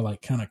tongue to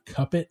like kind of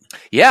cup it.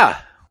 Yeah.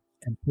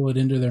 And pull it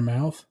into their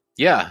mouth.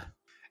 Yeah.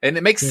 And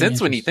it makes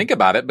sense when you think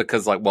about it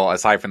because like, well,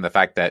 aside from the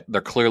fact that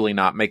they're clearly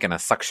not making a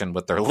suction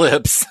with their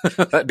lips,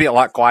 that'd be a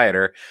lot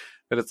quieter.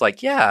 But it's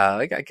like,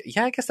 I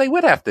guess they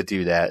would have to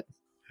do that.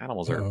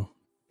 Animals are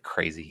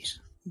crazy.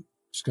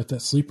 Just got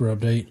that sleeper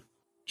update.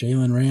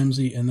 Jalen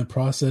Ramsey in the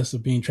process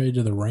of being traded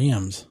to the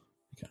Rams.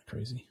 Kind of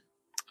crazy.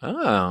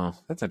 Oh,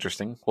 that's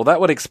interesting. Well, that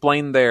would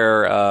explain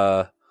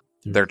their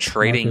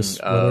trading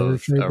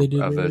of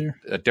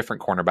a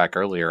different cornerback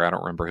earlier. I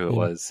don't remember who it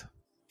was.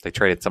 They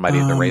traded somebody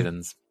in the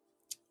Ravens.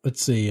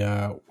 Let's see.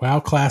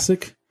 WoW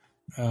Classic.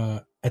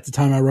 At the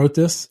time I wrote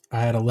this, I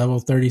had a level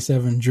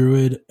 37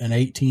 Druid,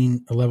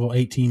 a level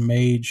 18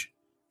 Mage,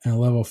 and a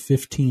level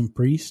 15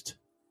 Priest.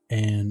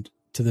 And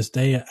to this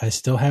day, I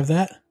still have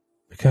that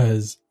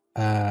because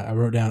I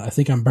wrote down, I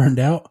think I'm burned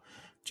out.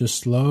 Just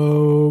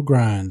slow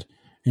grind.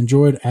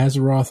 Enjoyed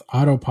Azeroth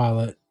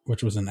Autopilot,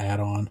 which was an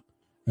add-on,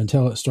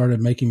 until it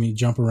started making me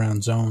jump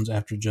around zones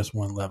after just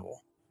one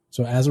level.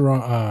 So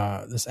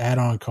Azeroth, this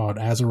add-on called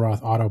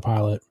Azeroth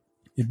Autopilot,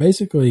 it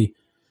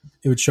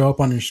would show up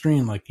on your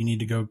screen like you need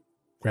to go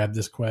grab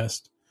this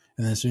quest.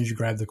 And then as soon as you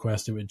grab the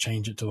quest, it would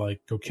change it to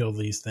like go kill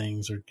these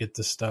things or get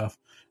this stuff.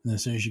 And then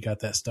as soon as you got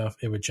that stuff,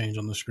 it would change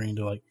on the screen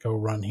to like go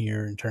run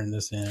here and turn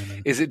this in.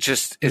 And is it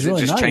just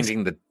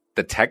changing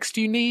the text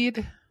you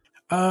need?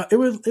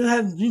 It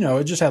had,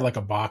 it just had like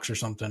a box or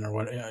something or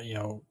what,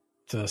 to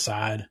the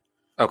side.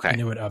 Okay. And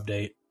it would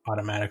update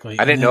automatically.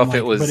 I didn't know if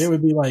it was. But it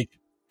would be like.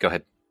 Go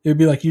ahead. It would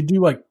be like you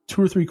do like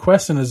 2 or 3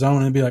 quests in a zone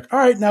and it'd be like, all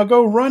right, now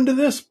go run to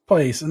this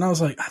place. And I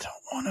was like, I don't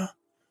want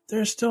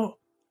to.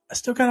 I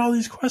still got all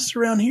these quests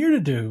around here to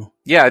do.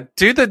 Yeah,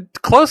 do the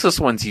closest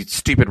ones, you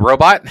stupid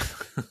robot.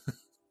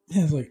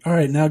 Yeah, it's like, all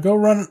right, now go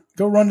run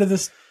to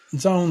this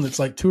zone that's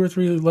like 2 or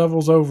 3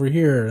 levels over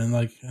here. And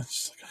like, it's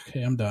just like,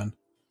 okay, I'm done.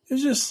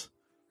 It's just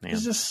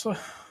it's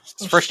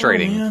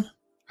frustrating.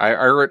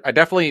 Slow, I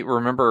definitely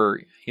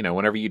remember,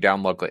 whenever you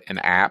download an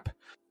app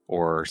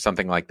or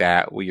something like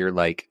that, where you're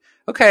like,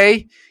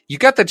 okay, you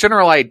got the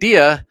general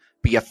idea,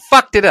 but you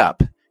fucked it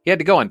up. You had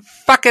to go and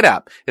fuck it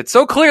up. It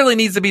so clearly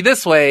needs to be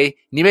this way,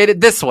 and you made it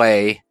this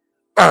way.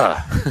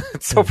 Ugh.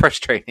 It's so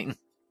frustrating.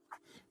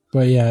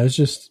 But yeah, it's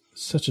just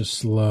such a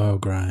slow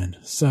grind.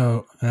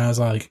 So, and I was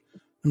like,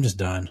 I'm just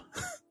done.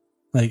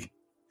 And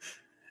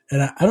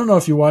I don't know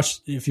if you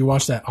watched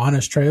that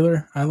Honest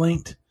trailer I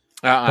linked.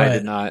 I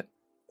did not.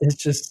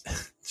 It's just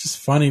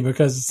funny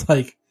because it's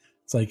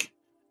like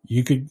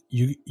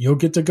you'll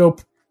get to go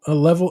a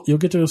level, you'll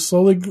get to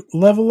slowly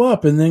level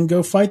up and then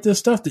go fight this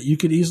stuff that you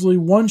could easily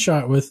one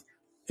shot with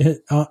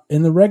it,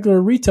 in the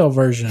regular retail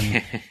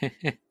version.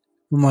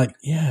 I'm like,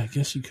 yeah, I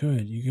guess you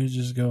could. You could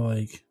just go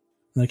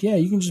like, yeah,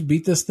 you can just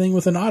beat this thing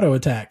with an auto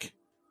attack.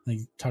 Like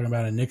talking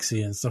about a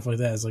Nixie and stuff like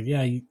that. It's like,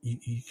 yeah,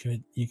 you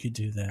could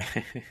do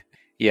that.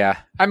 Yeah.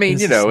 I mean,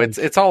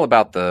 it's all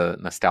about the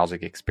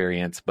nostalgic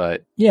experience,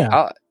 but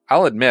yeah,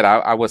 I'll admit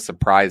I was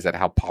surprised at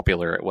how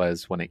popular it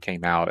was when it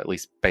came out, at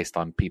least based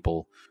on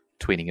people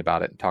tweeting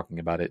about it and talking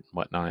about it and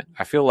whatnot.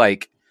 I feel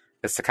like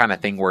it's the kind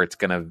of thing where it's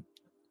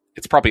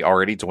probably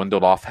already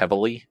dwindled off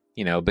heavily,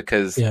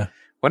 because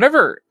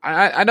whenever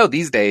I know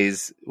these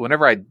days,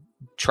 whenever I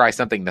try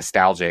something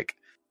nostalgic,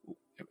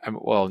 in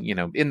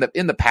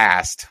the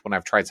past, when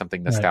I've tried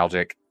something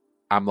nostalgic,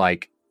 right, I'm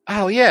like,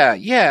 oh yeah.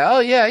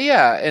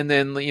 And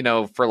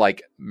then, for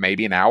like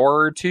maybe an hour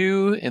or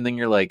two, and then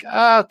you're like,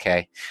 oh,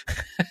 okay,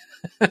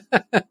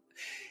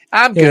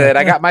 I'm good.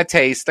 I got my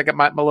taste. I got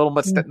my little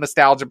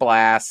nostalgia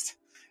blast.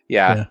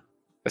 Yeah.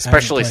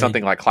 Especially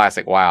something like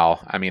Classic WoW.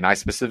 I mean, I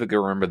specifically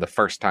remember the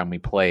first time we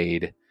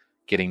played,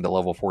 getting to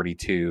level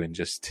 42, and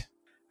just,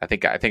 I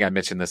think I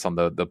mentioned this on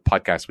the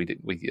podcast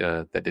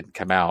that didn't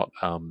come out.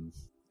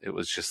 It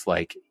was just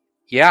like,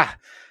 yeah,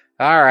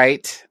 all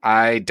right,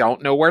 I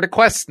don't know where to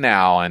quest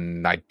now,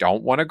 and I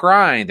don't want to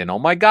grind, and oh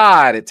my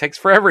god, it takes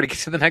forever to get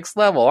to the next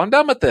level. I'm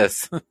done with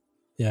this.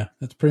 Yeah,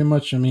 that's pretty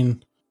much. I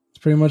mean, it's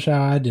pretty much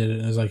how I did it.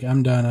 It was like,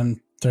 I'm done.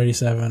 I'm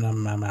 37.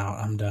 I'm out.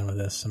 I'm done with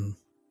this. And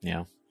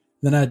yeah.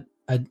 Then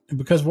I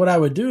because what I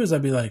would do is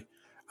I'd be like,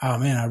 oh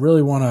man, I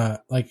really want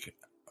to, like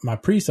my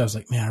priest. I was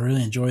like, man, I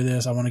really enjoy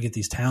this. I want to get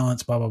these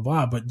talents, blah blah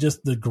blah. But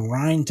just the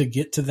grind to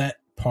get to that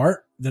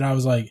part, that I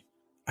was like,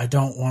 I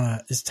don't want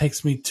to. It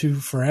takes me 2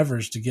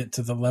 forevers to get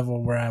to the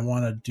level where I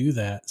want to do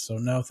that. So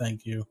no,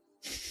 thank you.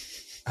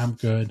 I'm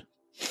good.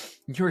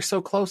 You were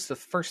so close to the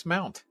first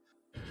mount.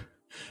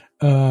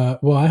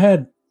 Well, I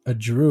had a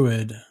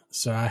druid,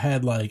 so I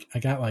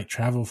got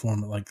travel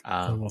form at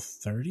level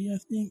 30, I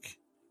think,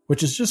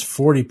 which is just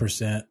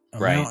 40%. A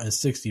mount is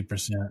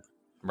 60%.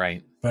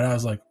 Right. But I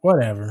was like,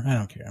 whatever, I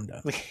don't care, I'm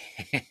done.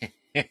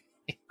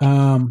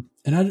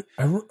 And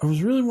I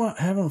was really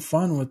having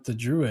fun with the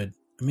druid.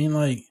 I mean,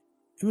 like,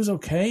 it was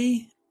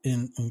okay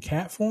in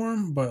cat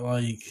form, but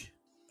like,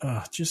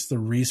 just the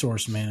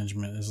resource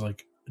management is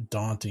like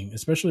daunting,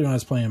 especially when I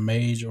was playing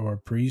mage or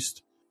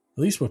priest.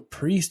 At least with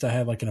priest, I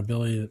had like an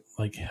ability to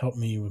like help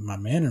me with my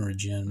mana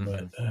regen,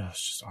 but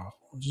it's just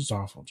awful. It's just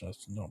awful,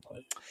 Justin. Don't play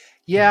it.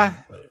 Yeah.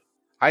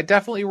 I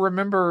definitely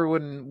remember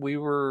when we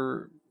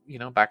were,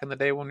 back in the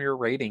day when we were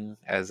raiding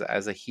as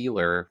a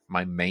healer,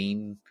 my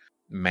main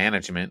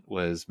management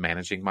was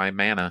managing my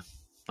mana.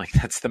 Like,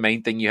 that's the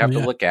main thing you have to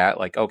look at.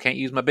 Like, can't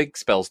use my big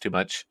spells too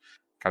much.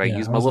 Gotta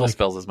use my little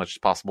spells as much as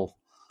possible.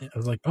 I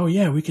was like, oh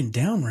yeah, we can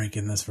downrank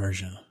in this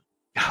version.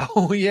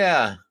 Oh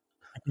yeah.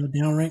 I can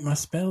downrank my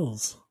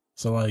spells.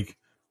 So like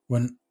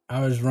when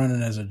I was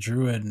running as a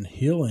druid and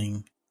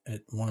healing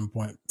at one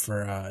point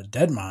for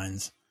Dead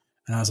Mines,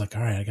 and I was like,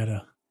 all right, I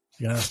gotta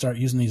start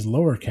using these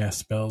lower cast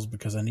spells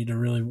because I need to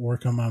really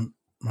work on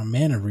my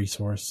mana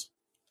resource.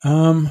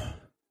 I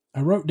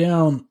wrote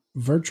down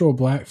virtual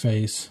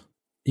blackface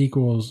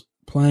equals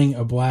playing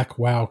a black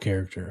WoW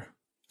character.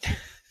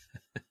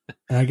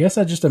 And I guess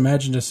I just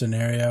imagined a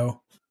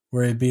scenario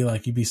where it'd be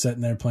like, you'd be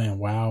sitting there playing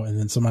WoW, and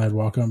then somebody would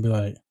walk up and be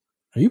like,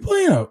 are you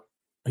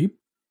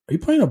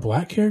playing a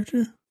black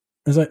character?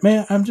 I was like,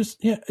 man,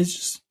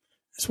 it's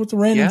what the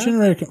random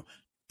generator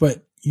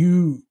but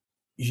you're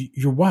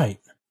white.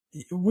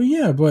 Well,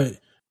 yeah, but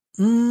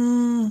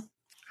I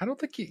don't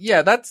think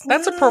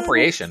that's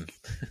appropriation.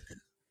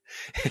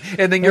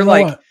 And then you're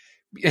like,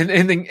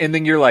 and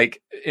then you're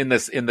like, in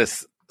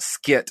this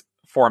skit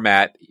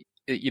format,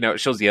 it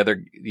shows the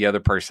other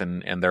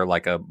person, and they're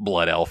like a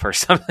blood elf or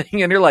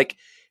something, and you're like,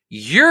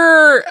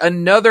 you're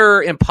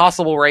another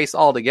impossible race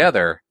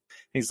altogether.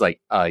 He's like,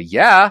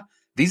 yeah,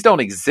 these don't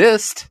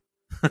exist.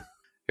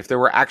 If there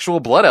were actual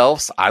blood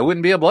elves, I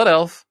wouldn't be a blood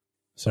elf.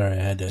 Sorry,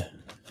 I had to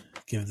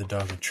give the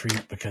dog a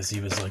treat because he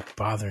was like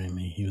bothering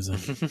me. He was like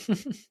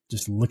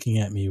just looking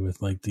at me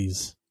with like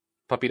these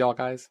puppy dog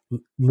eyes,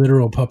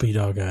 literal puppy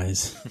dog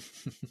eyes.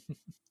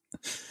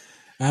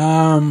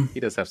 He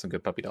does have some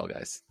good puppy dog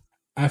eyes.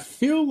 I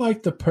feel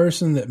like the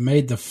person that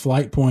made the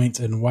flight points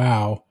in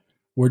WoW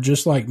were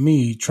just like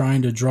me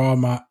trying to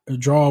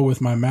draw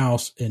with my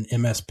mouse in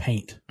MS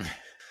Paint.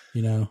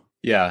 You know?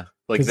 Yeah.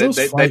 Like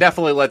they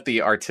definitely let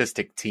the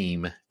artistic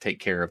team take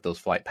care of those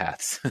flight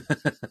paths.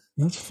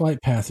 Those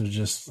flight paths are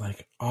just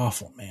like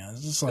awful, man.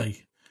 It's just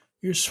like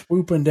you're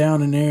swooping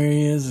down in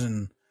areas,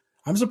 and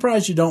I'm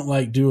surprised you don't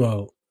like do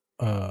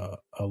a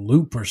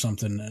loop or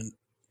something, and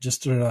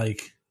just to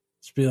like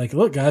just be like,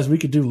 look, guys, we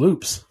could do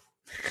loops.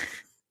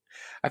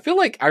 I feel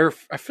like I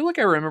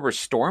remember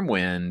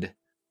Stormwind.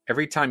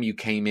 Every time you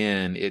came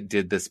in, it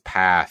did this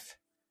path,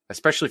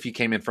 especially if you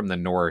came in from the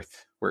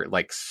north, where it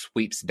like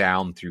sweeps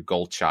down through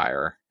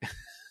Goldshire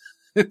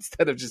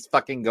instead of just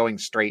fucking going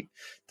straight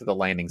to the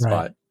landing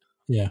spot.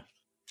 Yeah.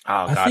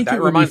 Oh god,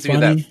 that reminds me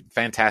of that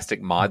fantastic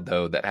mod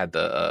though that had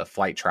the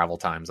flight travel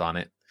times on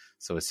it.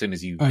 So as soon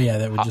as you,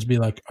 that would just be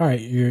like, all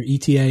right, your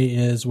ETA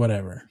is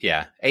whatever.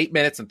 Yeah, 8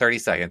 minutes and 30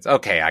 seconds.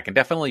 Okay, I can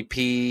definitely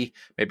pee.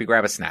 Maybe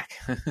grab a snack.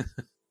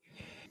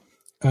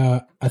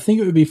 I think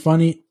it would be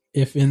funny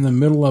if in the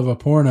middle of a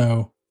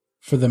porno,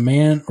 for the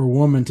man or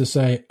woman to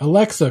say,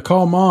 "Alexa,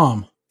 call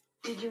mom."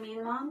 Did you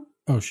mean mom?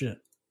 Oh shit,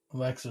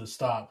 Alexa,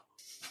 stop.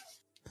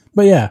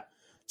 But yeah,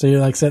 so you're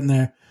like sitting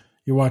there,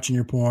 you're watching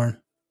your porn.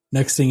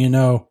 Next thing you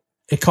know,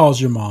 it calls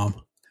your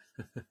mom.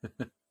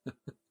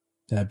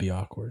 That'd be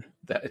awkward.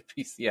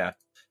 It'd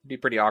be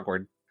pretty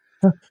awkward.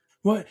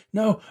 What?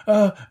 No,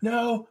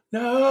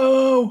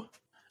 no.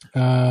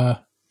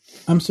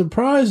 I'm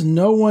surprised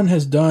no one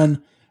has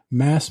done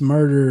mass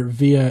murder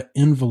via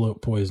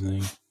envelope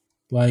poisoning.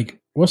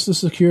 Like, what's the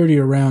security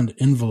around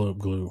envelope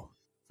glue?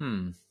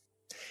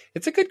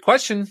 It's a good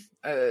question.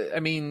 I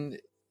mean,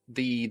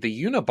 the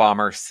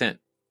Unabomber sent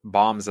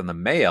bombs in the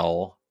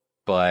mail,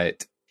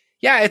 but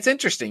yeah, it's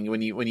interesting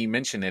when you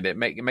mention it. It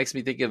makes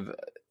me think of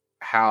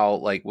how,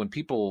 like, when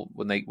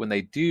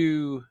they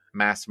do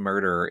mass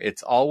murder,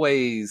 it's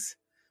always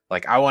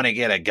like, I want to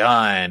get a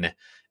gun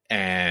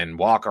and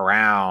walk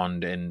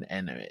around and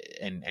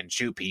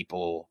shoot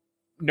people.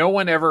 No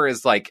one ever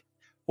is like,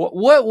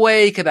 what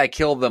way could I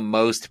kill the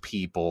most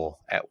people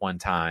at one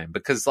time?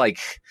 Because like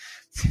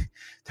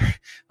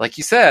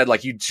you said,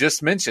 like you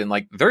just mentioned,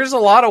 like there's a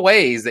lot of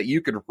ways that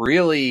you could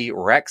really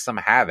wreak some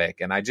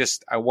havoc. And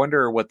I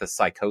wonder what the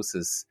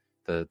psychosis,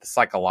 the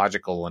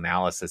psychological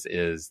analysis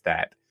is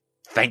that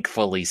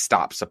thankfully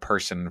stops a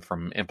person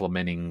from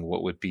implementing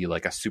what would be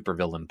like a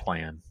supervillain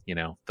plan. You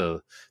know,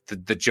 the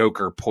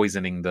Joker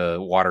poisoning the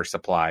water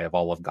supply of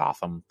all of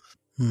Gotham.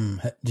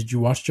 Did you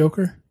watch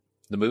Joker?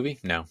 The movie?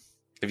 No.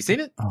 Have you seen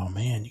it? Oh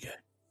man, you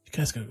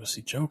guys gotta go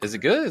see Joker. Is it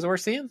good? Is it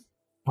worth seeing?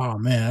 Oh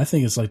man, I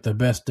think it's like the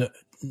best.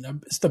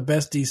 It's the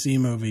best DC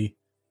movie.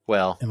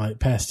 Well, in like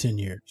past 10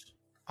 years.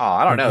 Oh,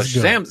 I don't know.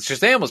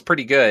 Shazam was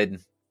pretty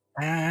good.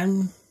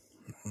 You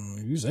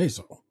say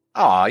so.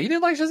 Oh, you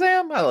didn't like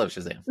Shazam? I love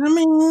Shazam. I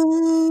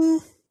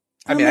mean,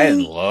 I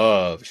didn't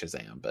love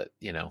Shazam, but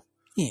you know.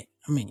 Yeah,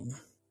 I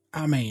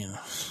mean,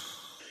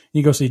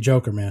 you go see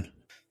Joker, man.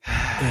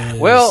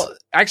 Well,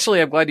 actually,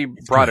 I'm glad you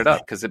brought it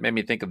up because it made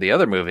me think of the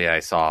other movie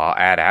I saw,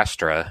 Ad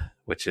Astra,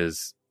 which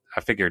is,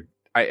 I figured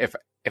if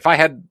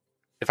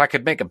I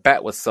could make a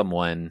bet with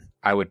someone,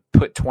 I would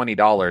put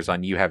 $20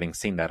 on you having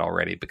seen that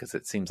already because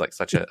it seems like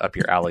such a up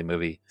your alley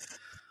movie.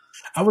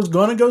 I was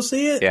gonna go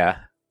see it, yeah,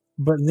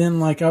 but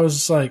then like I was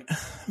just like,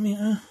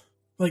 yeah,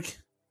 like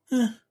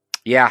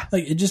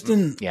it just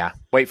didn't. Yeah,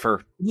 it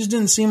just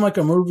didn't seem like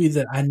a movie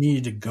that I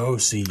needed to go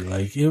see.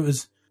 Like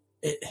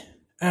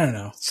I don't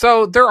know.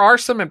 So there are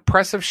some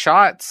impressive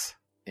shots.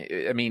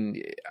 I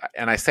mean,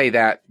 and I say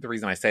that, the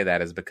reason I say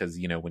that is because,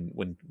 you know,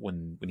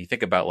 when you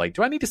think about like,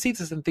 do I need to see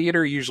this in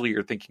theater? Usually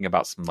you're thinking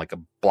about some like a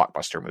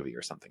blockbuster movie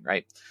or something,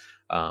 right?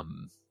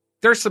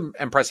 There's some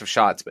impressive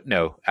shots, but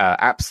no,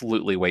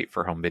 absolutely wait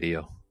for home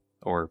video,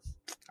 or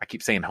I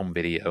keep saying home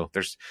video.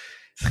 There's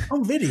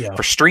home video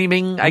for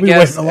streaming. I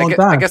guess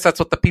that's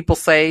what the people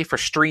say for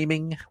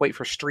streaming. Wait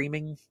for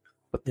streaming.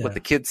 What the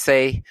kids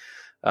say.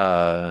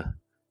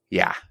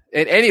 Yeah.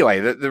 And anyway,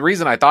 the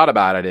reason I thought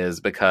about it is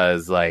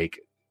because like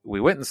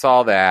we went and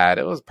saw that.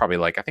 It was probably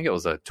like, I think it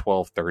was a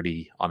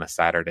 12:30 on a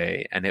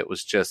Saturday. And it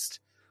was just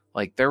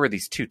like, there were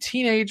these two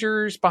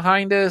teenagers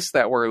behind us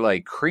that were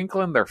like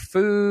crinkling their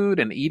food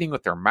and eating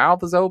with their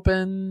mouths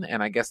open.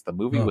 And I guess the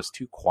movie was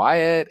too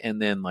quiet.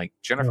 And then like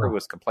Jennifer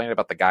was complaining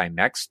about the guy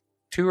next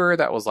to her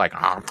that was like,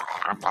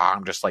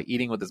 I'm just like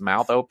eating with his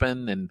mouth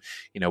open. And,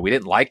 you know, we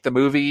didn't like the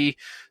movie.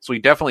 So we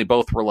definitely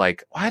both were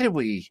like, why do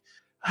we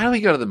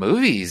go to the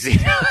movies?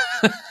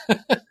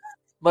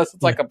 Unless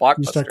it's like a blockbuster.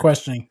 You start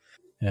questioning.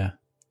 Yeah.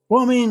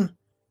 Well, I mean,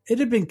 it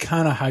had been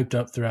kind of hyped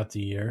up throughout the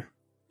year.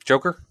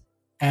 Joker?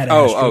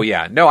 Oh,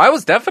 yeah. No, I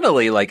was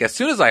definitely like, as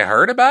soon as I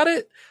heard about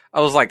it,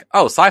 I was like,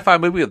 oh, sci-fi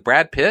movie with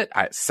Brad Pitt?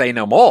 Say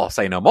no more.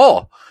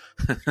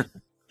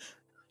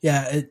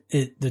 Yeah,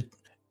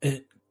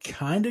 it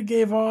kind of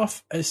gave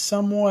off a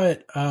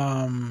somewhat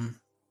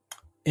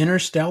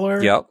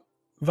Interstellar Yep.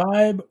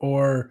 vibe,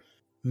 or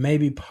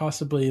maybe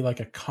possibly like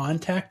a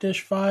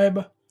Contact-ish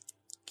vibe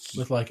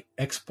with like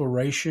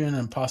exploration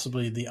and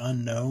possibly the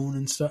unknown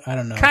and stuff. I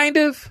don't know. Kind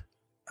of.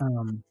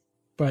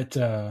 But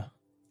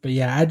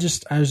yeah, I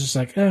was just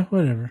like,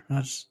 whatever.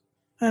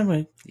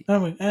 Wait.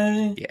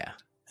 Yeah.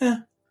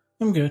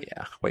 I'm good.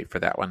 Yeah, wait for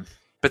that one.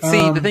 But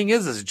see, the thing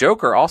is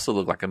Joker also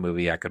looked like a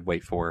movie I could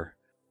wait for.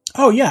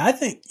 Oh yeah, I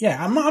think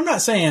I'm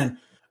not saying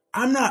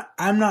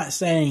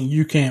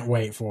you can't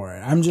wait for it.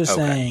 I'm just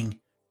saying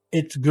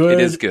it's good,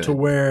 it is good to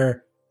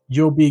where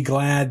you'll be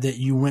glad that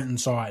you went and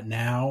saw it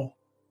now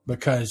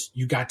because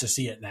you got to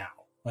see it now.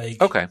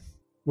 Like, okay,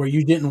 where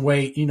you didn't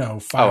wait,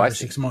 5 or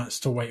 6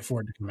 months to wait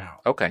for it to come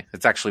out. Okay,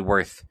 it's actually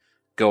worth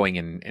going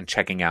and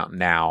checking out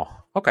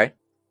now. Okay,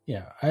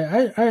 yeah,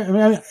 I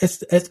mean,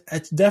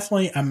 it's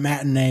definitely a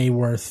matinee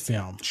worth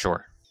film.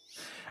 Sure.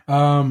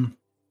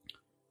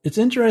 It's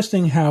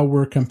interesting how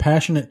we're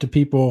compassionate to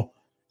people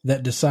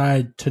that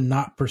decide to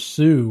not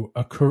pursue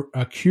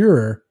a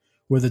cure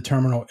with a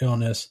terminal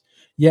illness,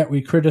 yet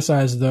we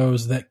criticize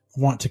those that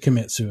want to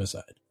commit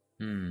suicide.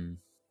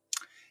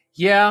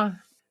 Yeah,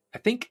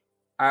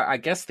 I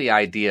guess the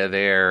idea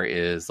there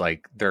is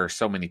like there are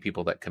so many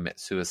people that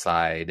commit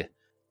suicide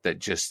that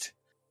just,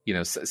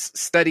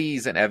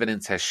 studies and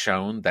evidence has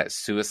shown that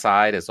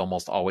suicide is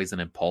almost always an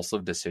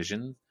impulsive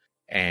decision,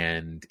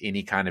 and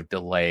any kind of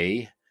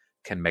delay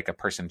can make a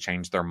person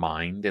change their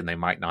mind, and they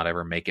might not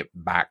ever make it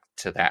back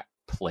to that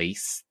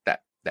place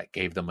that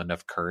gave them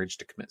enough courage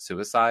to commit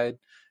suicide,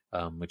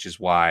 which is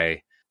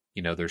why,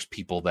 there's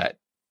people that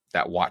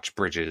watch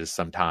bridges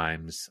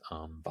sometimes,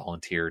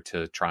 volunteer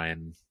to try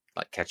and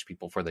like catch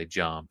people before they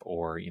jump,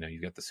 or,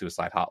 you got the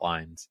suicide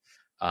hotlines.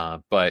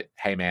 But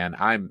hey, man,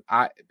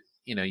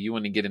 you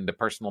want to get into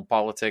personal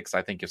politics.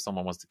 I think if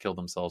someone wants to kill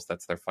themselves,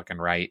 that's their fucking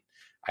right.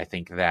 I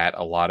think that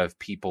a lot of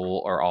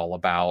people are all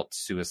about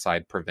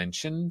suicide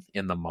prevention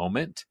in the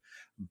moment,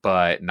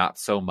 but not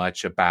so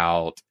much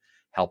about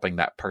helping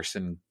that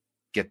person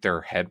get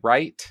their head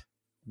right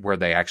where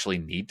they actually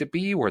need to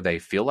be, where they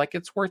feel like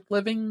it's worth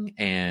living.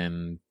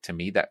 And to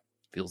me, that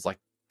feels like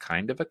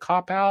kind of a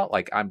cop out.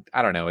 Like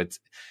I don't know.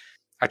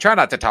 I try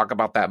not to talk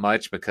about that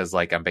much because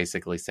like I'm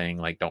basically saying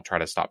like don't try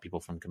to stop people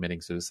from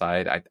committing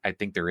suicide. I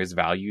think there is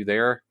value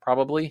there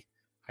probably.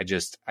 I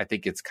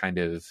think it's kind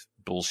of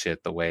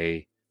bullshit the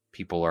way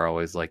people are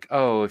always like,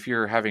 oh, if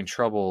you're having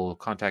trouble,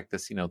 contact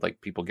this,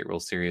 like people get real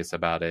serious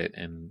about it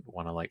and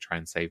want to like try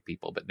and save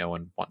people, but no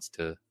one wants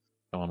to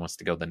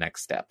go the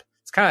next step.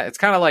 It's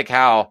kind of like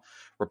how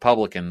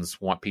Republicans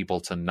want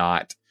people to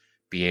not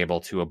be able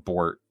to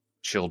abort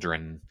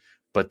children,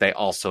 but they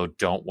also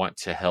don't want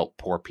to help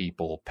poor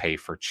people pay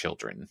for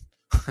children.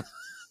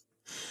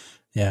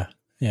 Yeah.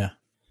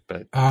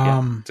 But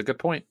it's a good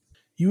point.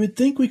 You would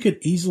think we could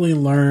easily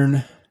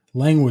learn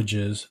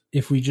languages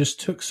if we just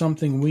took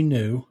something we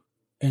knew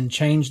and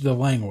changed the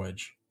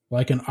language,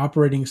 like an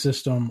operating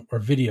system or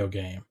video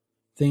game,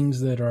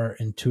 things that are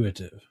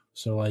intuitive.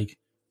 So like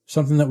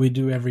something that we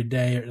do every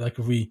day, like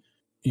if we,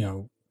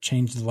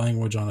 change the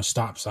language on a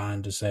stop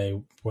sign to say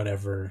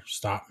whatever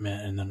stop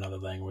meant in another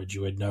language,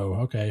 you would know,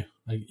 okay,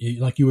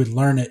 like you would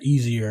learn it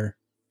easier,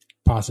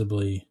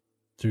 possibly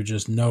through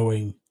just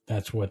knowing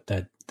that's what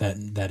that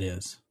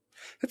is.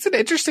 It's an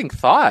interesting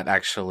thought,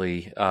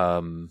 actually.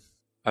 I'm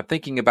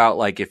thinking about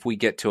like if we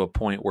get to a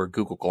point where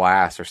Google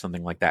Glass or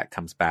something like that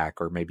comes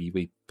back, or maybe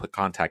we put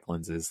contact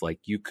lenses, like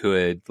you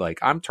could, like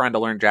I'm trying to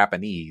learn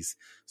Japanese.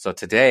 So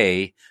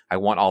today I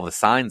want all the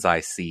signs I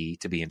see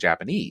to be in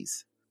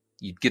Japanese.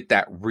 You'd get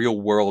that real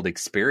world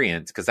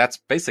experience because that's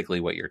basically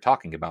what you're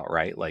talking about,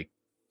 right? Like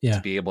to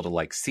be able to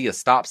like see a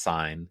stop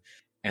sign,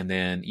 and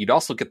then you'd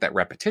also get that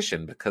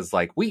repetition because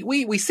like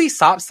we see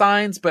stop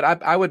signs, but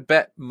I would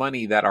bet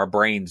money that our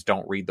brains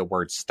don't read the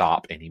word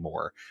stop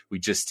anymore.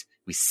 We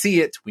see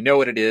it, we know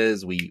what it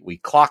is, we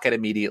clock it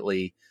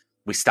immediately,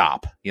 we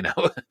stop,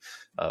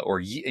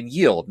 or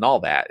yield and all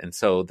that. And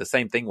so the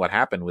same thing would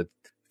happen with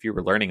if you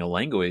were learning a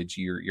language,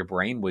 your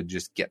brain would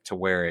just get to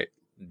where it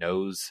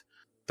knows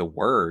the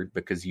word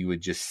because you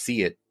would just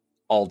see it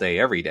all day,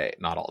 every day.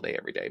 Not all day,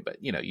 every day, but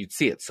you'd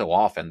see it so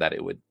often that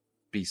it would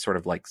be sort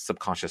of like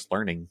subconscious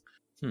learning.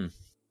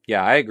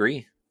 Yeah, I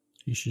agree.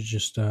 You should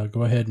just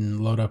go ahead and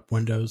load up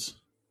Windows.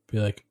 Be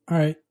like, all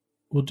right,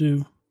 we'll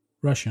do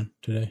Russian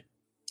today.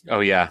 Oh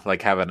yeah,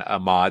 like having a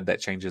mod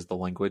that changes the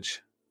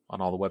language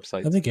on all the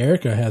websites. I think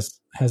Erica has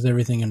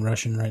everything in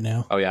Russian right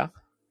now. Oh yeah,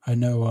 I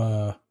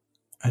know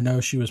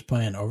she was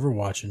playing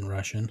Overwatch in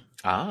Russian.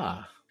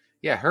 Ah,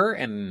 yeah, her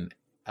and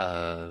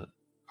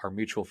our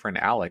mutual friend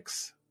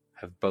Alex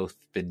have both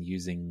been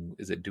using,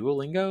 is it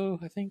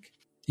Duolingo, I think?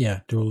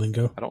 Yeah,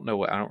 Duolingo. I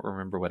don't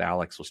remember what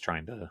Alex was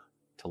trying to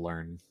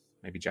learn.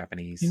 Maybe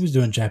Japanese. He was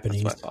doing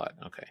Japanese. That's what I thought.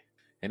 Okay.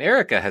 And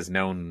Erica has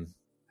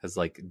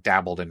like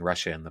dabbled in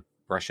Russian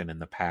in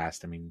the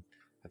past. I mean,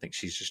 I think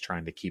she's just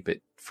trying to keep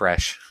it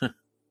fresh.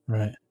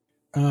 Right.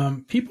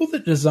 People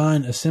that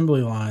design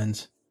assembly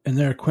lines and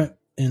their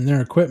in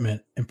their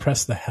equipment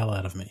impressed the hell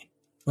out of me.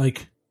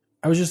 Like,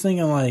 I was just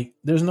thinking, like,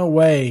 there's no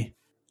way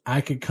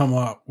I could come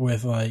up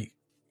with like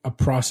a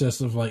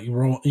process of like,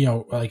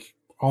 like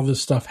all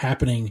this stuff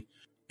happening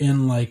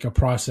in like a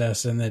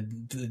process, and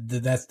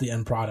that's the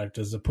end product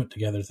as a put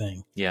together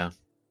thing. Yeah.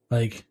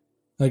 Like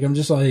I'm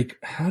just like,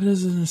 how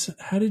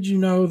did you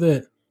know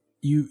that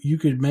you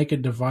could make a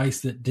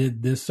device that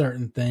did this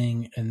certain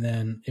thing, and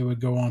then it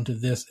would go on to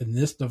this, and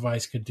this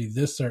device could do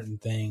this certain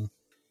thing,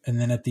 and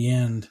then at the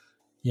end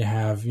you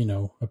have,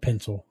 a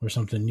pencil or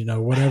something,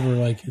 whatever.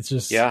 Like, it's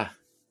just, yeah,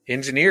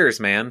 engineers,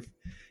 man.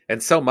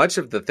 And so much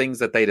of the things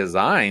that they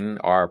design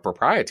are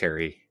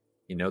proprietary.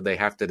 They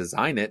have to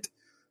design it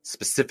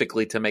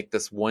specifically to make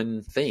this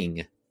one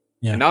thing.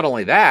 Yeah. And not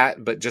only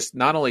that, but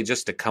not only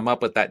just to come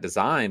up with that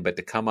design, but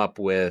to come up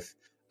with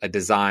a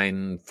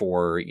design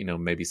for,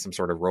 maybe some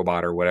sort of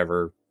robot or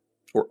whatever,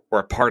 or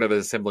a part of an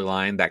assembly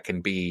line that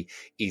can be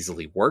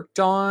easily worked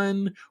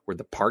on, where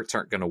the parts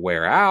aren't going to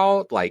wear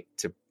out, like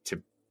to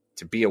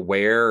be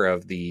aware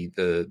of the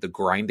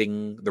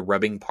grinding, the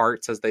rubbing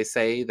parts, as they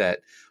say, that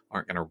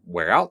aren't going to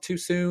wear out too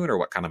soon, or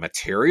what kind of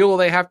material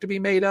they have to be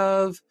made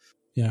of.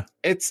 Yeah.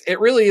 It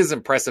really is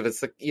impressive.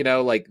 It's like,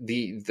 like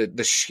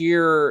the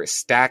sheer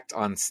stacked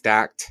on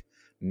stacked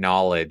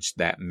knowledge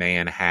that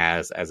man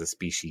has as a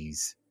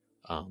species.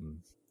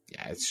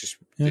 It's just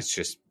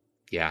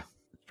It's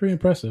pretty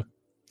impressive.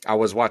 I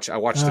watched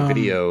a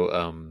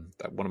video.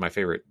 One of my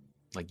favorite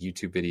like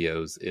YouTube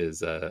videos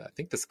is I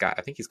think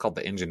he's called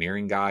The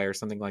Engineering Guy or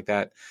something like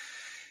that.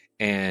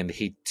 And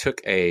he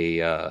took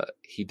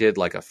he did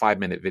like a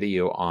 5-minute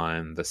video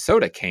on the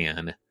soda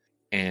can.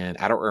 And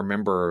I don't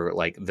remember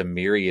like the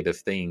myriad of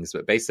things,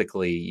 but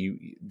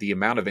basically the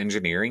amount of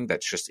engineering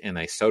that's just in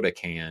a soda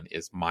can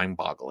is mind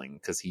boggling,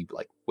 because he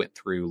like went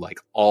through like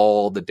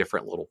all the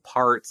different little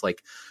parts,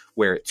 like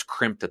where it's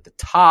crimped at the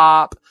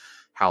top,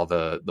 how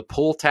the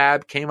pull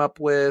tab came up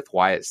with,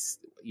 why it's,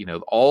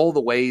 all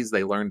the ways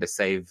they learned to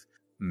save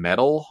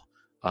metal.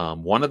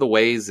 One of the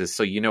ways is,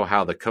 so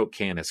how the Coke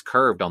can is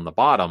curved on the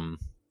bottom,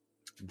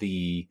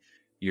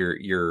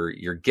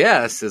 your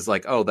guess is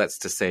like, oh, that's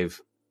to save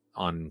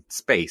on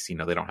space. They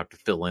don't have to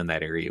fill in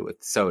that area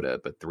with soda.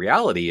 But the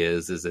reality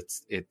is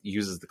it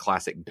uses the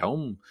classic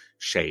dome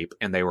shape,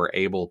 and they were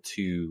able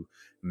to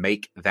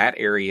make that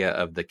area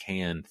of the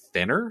can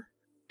thinner,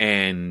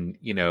 and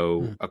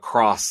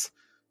across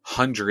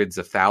hundreds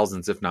of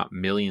thousands, if not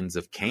millions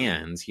of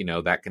cans,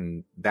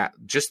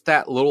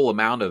 that little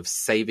amount of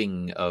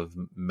saving of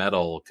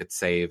metal could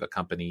save a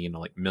company,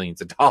 like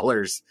millions of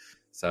dollars.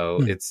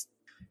 So it's,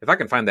 if I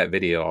can find that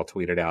video, I'll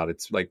tweet it out.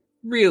 It's like,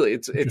 really,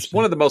 it's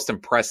one of the most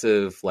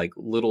impressive like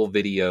little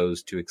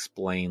videos to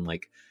explain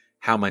like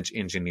how much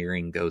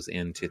engineering goes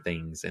into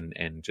things,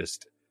 and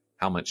just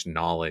how much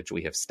knowledge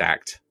we have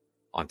stacked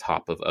on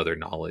top of other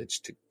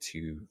knowledge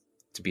to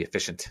be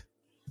efficient.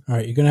 All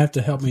right, you're gonna have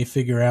to help me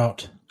figure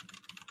out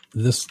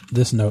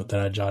this note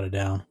that I jotted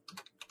down.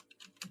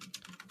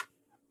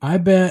 I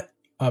bet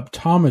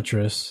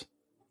optometrists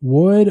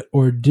would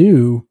or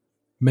do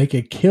make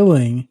a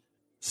killing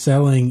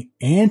selling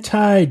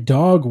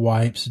anti-dog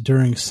wipes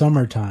during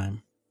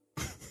summertime.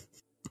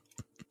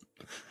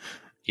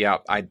 Yeah,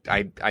 I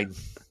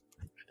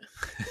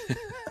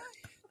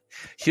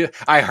yeah,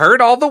 I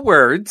heard all the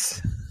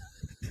words,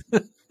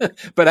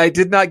 but I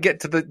did not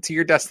get to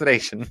your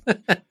destination.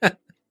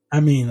 I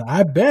mean,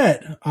 I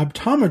bet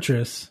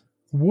optometrists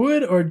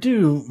would or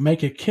do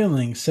make a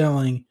killing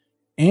selling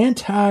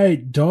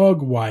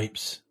anti-dog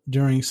wipes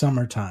during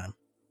summertime.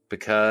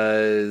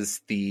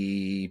 Because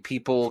the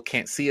people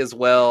can't see as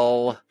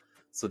well,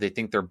 so they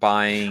think they're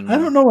buying. I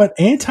don't know what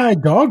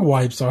anti-dog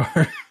wipes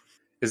are.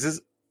 Was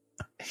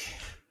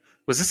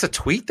this a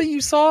tweet that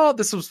you saw?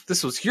 This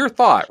was your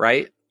thought,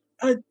 right?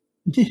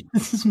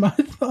 This is my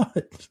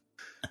thought.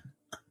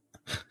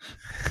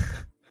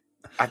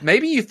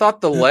 Maybe you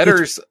thought the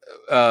letters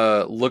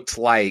looked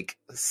like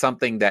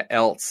something that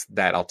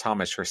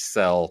optometrists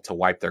sell to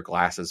wipe their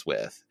glasses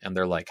with. And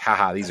they're like,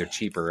 haha, these are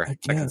cheaper. I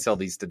can sell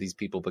these to these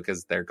people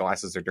because their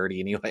glasses are dirty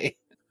anyway.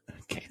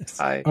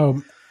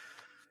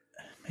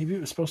 Maybe it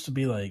was supposed to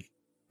be like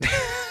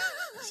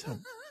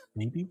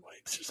maybe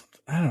wipes or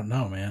something. I don't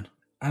know, man.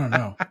 I don't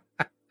know.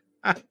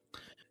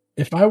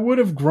 If I would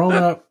have grown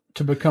up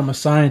to become a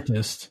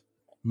scientist,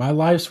 my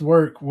life's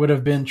work would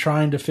have been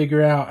trying to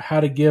figure out how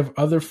to give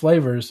other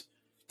flavors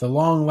the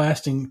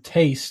long-lasting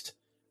taste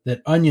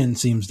that onion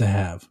seems to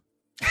have.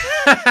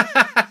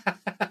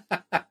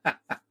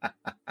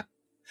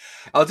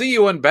 I'll do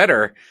you one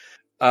better.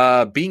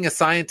 Being a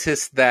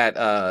scientist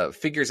that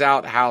figures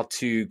out how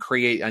to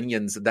create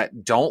onions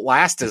that don't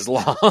last as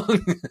long.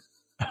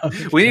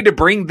 Okay. We need to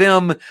bring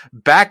them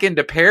back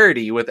into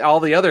parity with all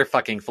the other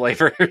fucking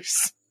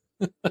flavors.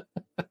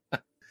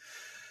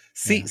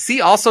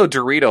 See also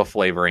Dorito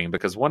flavoring,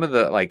 because one of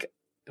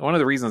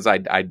the reasons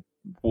I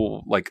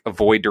will like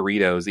avoid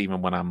Doritos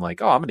even when I'm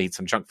like, oh, I'm gonna eat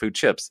some junk food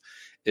chips,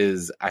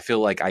 is I feel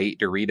like I eat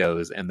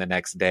Doritos and the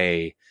next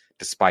day,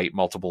 despite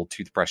multiple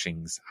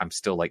toothbrushings, I'm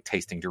still like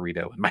tasting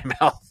Dorito in my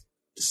mouth.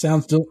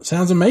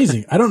 Sounds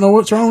amazing. I don't know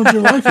what's wrong with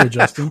your life here,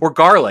 Justin. Or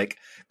garlic.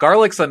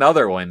 Garlic's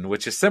another one,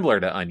 which is similar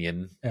to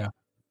onion. Yeah.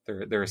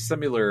 They're a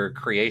similar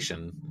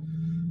creation.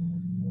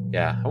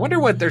 Yeah. I wonder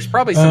what, there's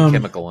probably some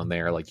chemical in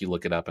there. Like you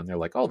look it up and they're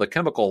like, oh, the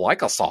chemical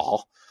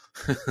Lysol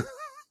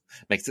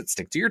makes it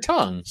stick to your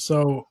tongue.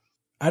 So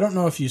I don't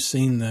know if you've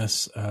seen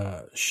this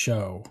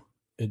show.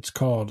 It's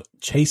called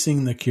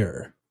Chasing the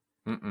Cure.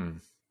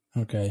 Mm-mm.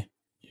 Okay.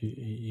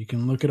 You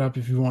can look it up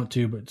if you want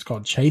to, but it's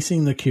called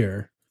Chasing the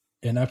Cure.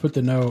 And I put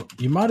the note,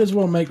 you might as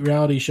well make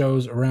reality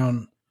shows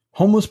around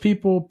homeless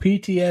people,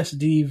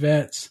 PTSD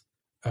vets,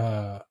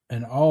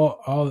 and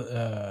all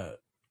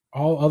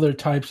other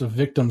types of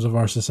victims of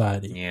our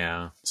society.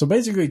 Yeah. So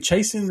basically,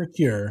 Chasing the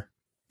Cure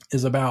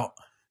is about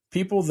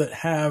people that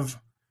have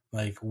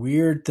like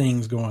weird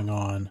things going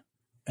on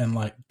and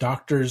like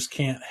doctors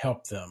can't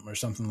help them or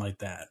something like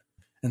that.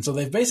 And so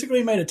they've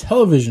basically made a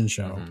television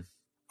show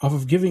off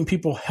of giving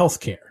people health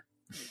care.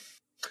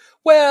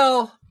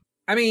 Well,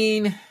 I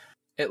mean,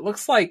 it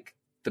looks like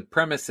the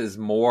premise is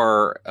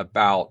more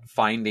about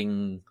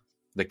finding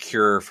the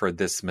cure for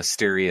this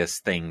mysterious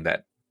thing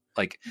that,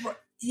 like...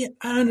 Yeah,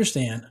 I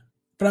understand.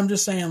 But I'm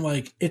just saying,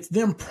 like, it's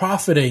them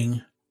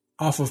profiting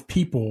off of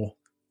people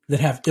that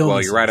have illnesses.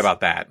 Well, you're right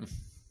about that.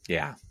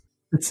 Yeah.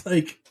 It's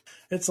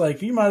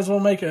like you might as well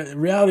make a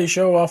reality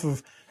show off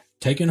of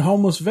taking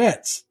homeless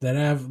vets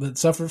that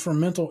suffer from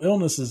mental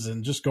illnesses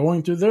and just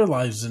going through their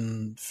lives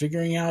and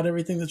figuring out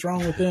everything that's wrong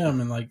with them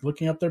and like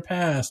looking up their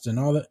past and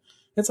all that.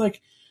 It's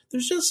like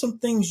there's just some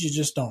things you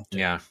just don't do.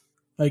 Yeah.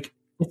 Like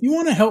if you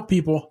want to help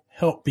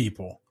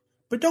people,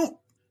 but don't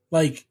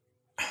like,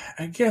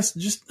 I guess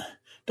just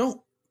don't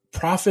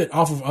profit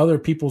off of other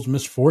people's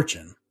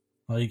misfortune.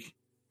 Like,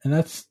 and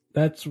that's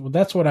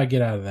what I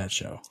get out of that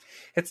show.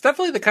 It's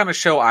definitely the kind of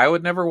show I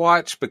would never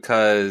watch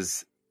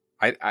because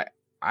I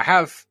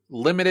have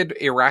limited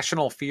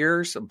irrational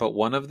fears, but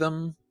one of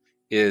them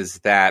is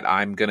that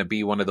I'm going to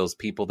be one of those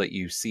people that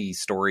you see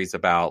stories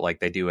about, like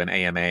they do an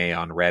AMA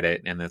on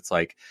Reddit, and it's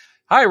like,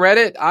 hi,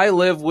 Reddit, I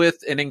live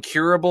with an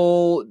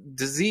incurable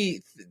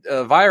disease,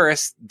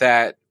 virus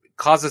that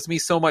causes me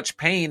so much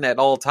pain at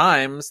all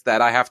times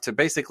that I have to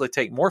basically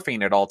take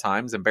morphine at all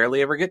times and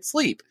barely ever get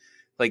sleep.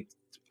 Like,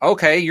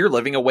 okay, you're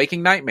living a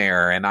waking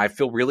nightmare, and I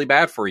feel really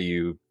bad for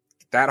you.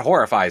 That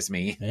horrifies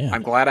me. Man.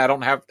 I'm glad I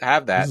don't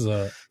have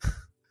that.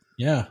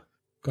 Yeah,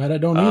 glad I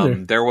don't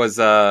either. There was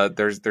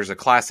there's a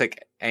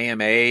classic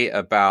AMA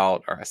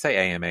about, or I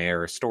say AMA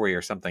or a story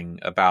or something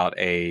about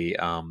a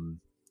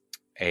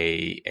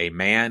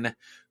man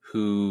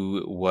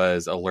who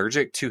was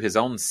allergic to his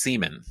own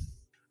semen.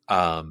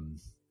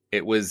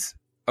 It was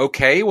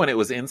okay when it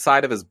was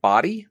inside of his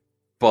body,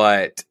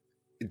 but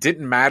it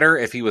didn't matter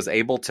if he was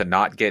able to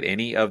not get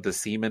any of the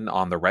semen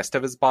on the rest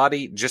of his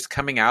body. Just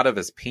coming out of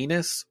his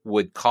penis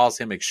would cause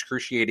him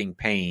excruciating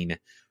pain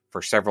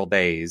for several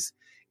days.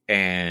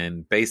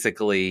 And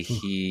basically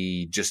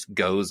he just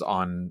goes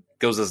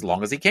as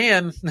long as he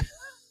can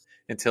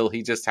until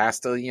he just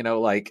has to,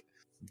 like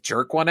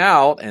jerk one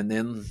out and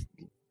then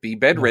be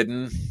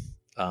bedridden.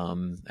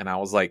 And I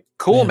was like,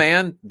 cool,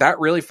 man, that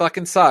really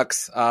fucking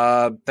sucks.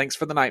 Thanks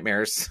for the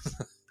nightmares.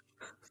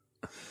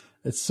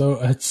 It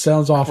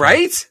sounds awful.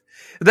 Right?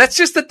 That's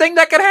just the thing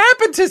that could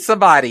happen to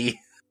somebody.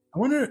 I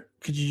wonder,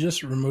 could you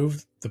just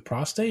remove the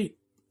prostate?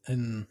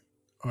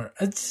 Or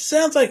it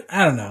sounds like,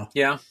 I don't know.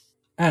 Yeah.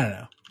 I don't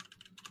know.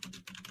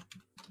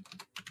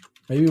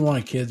 Maybe one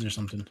of kids or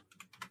something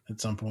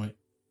at some point.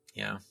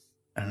 Yeah.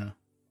 I don't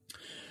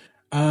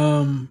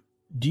know.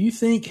 Do you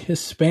think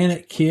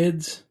Hispanic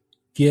kids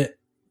get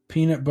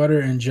peanut butter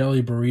and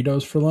jelly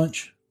burritos for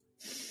lunch?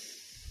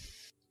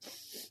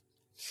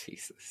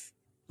 Jesus.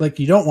 Like,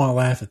 you don't want to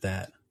laugh at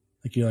that.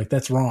 Like, you're like,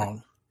 that's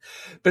wrong.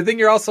 But then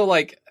you're also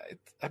like,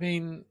 I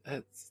mean,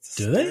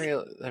 do they?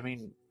 I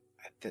mean,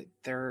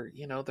 they're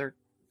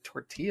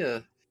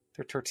tortilla.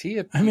 They're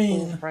tortilla people, I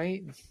mean,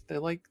 right?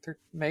 They're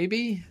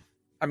maybe.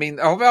 I mean,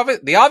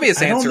 the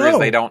obvious answer is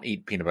they don't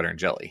eat peanut butter and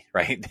jelly,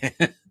 right?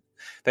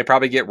 They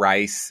probably get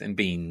rice and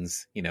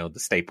beans, the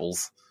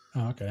staples.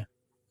 Oh, okay.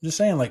 Just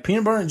saying, like,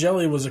 peanut butter and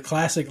jelly was a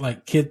classic,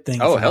 like, kid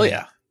thing. Oh, hell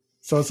yeah.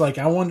 So it's like,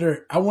 I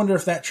wonder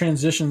if that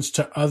transitions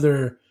to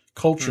other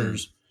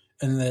cultures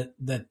and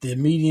that the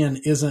median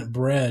isn't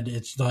bread.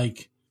 It's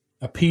like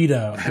a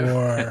pita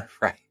or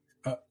right.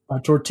 a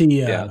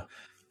tortilla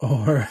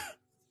or,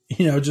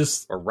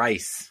 just. Or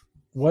rice.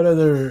 What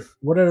other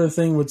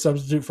thing would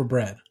substitute for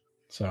bread?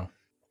 So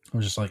I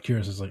was just like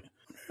curious. It's like,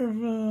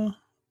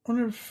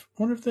 wonder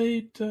if they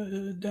eat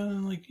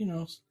down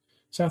in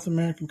South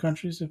American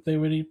countries, if they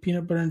would eat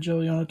peanut butter and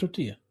jelly on a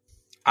tortilla.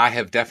 I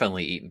have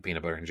definitely eaten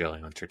peanut butter and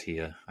jelly on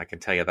tortilla. I can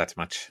tell you that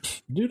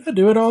much. Dude, I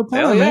do it all the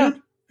time,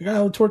 man. I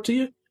got a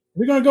tortilla.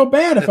 They're going to go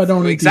bad if I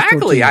don't eat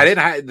exactly. I didn't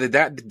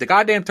have the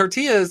goddamn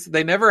tortillas.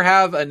 They never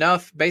have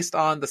enough based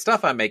on the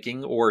stuff I'm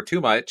making or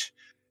too much.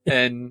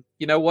 And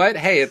you know what?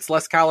 Hey, it's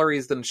less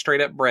calories than straight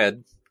up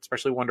bread,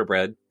 especially Wonder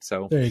Bread.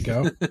 So there you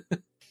go.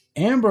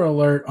 Amber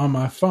Alert on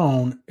my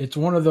phone. It's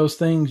one of those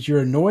things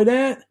you're annoyed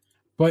at,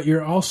 but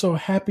you're also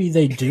happy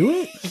they do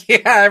it.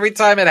 Yeah. Every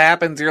time it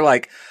happens, you're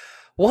like,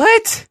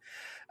 What?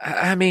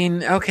 I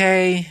mean,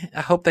 okay,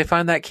 I hope they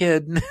find that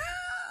kid.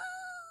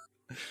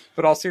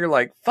 But also you're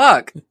like,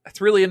 fuck,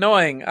 that's really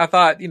annoying. I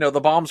thought,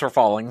 the bombs were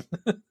falling.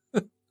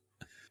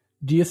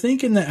 Do you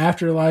think in the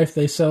afterlife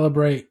they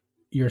celebrate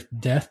your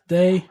death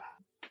day?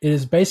 It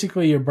is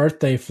basically your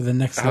birthday for the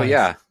next life. Oh,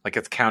 yeah, like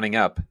it's counting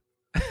up.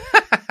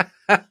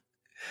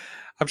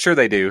 I'm sure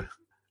they do.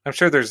 I'm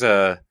sure there's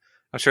a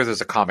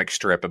comic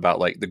strip about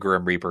like the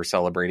Grim Reaper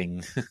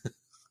celebrating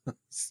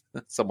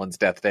someone's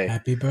death day.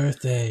 Happy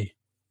birthday.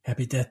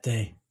 Happy death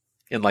day.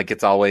 And like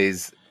it's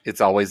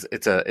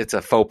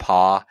a faux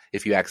pas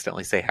if you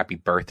accidentally say happy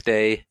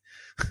birthday.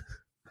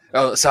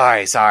 Oh,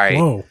 sorry.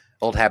 Whoa.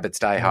 Old habits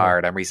die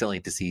hard. I'm recently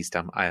deceased.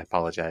 I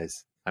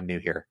apologize. I'm new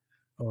here.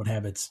 Old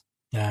habits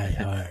die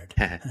hard.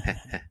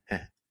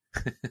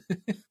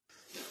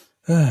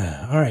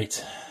 All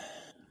right.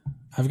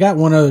 I've got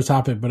one other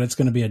topic, but it's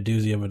going to be a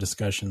doozy of a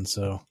discussion.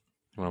 So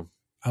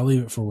I'll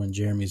leave it for when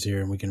Jeremy's here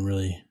and we can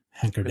really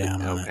hunker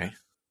down on it. Okay.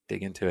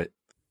 Dig into it.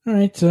 All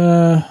right.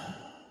 So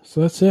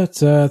that's it.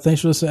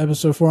 Thanks for listening to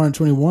episode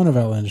 421 of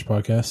Outlandish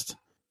Podcast.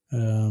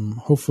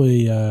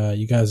 Hopefully,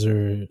 you guys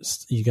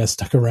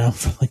stuck around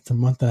for like the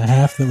month and a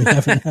half that we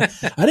haven't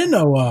had. I didn't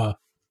know,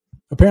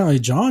 apparently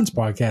John's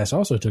podcast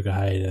also took a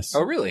hiatus.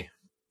 Oh, really?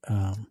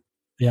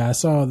 Yeah, I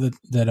saw that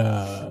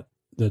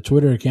the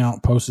Twitter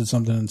account posted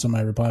something and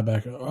somebody replied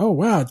back, "Oh,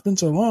 wow, it's been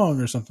so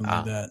long," or something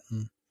like that.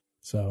 And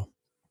so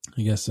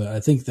I guess, I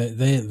think that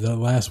the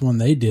last one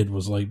they did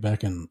was like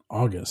back in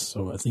August.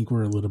 So I think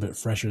we're a little bit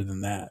fresher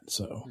than that.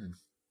 So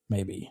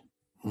maybe,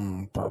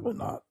 probably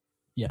not.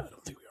 Yeah, I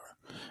don't think we are.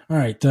 All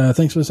right.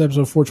 Thanks for this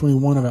episode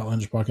 421 of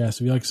Outlandish Podcast.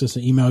 If you'd like to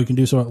send an email, you can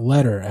do so at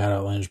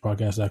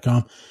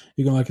letter@outlandishpodcast.com.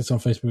 You can like us on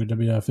Facebook at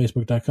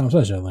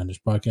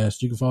www.facebook.com/Outlandish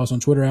Podcast. You can follow us on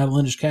Twitter at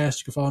OutlandishCast.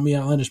 You can follow me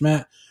at Outlandish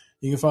Matt.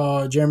 You can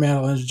follow Jeremy at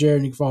Outlandish Jared.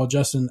 And you can follow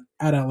Justin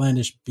at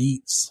Outlandish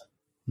Beats.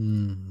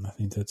 I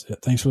think that's it.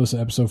 Thanks for listening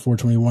to episode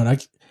 421. I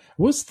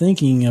was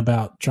thinking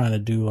about trying to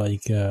do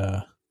like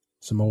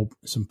some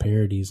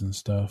parodies and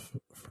stuff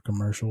for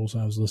commercials.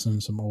 I was listening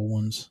to some old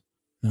ones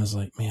and I was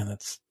like, man,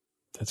 that's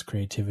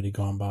creativity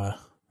gone by.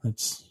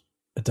 It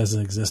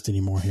doesn't exist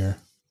anymore here.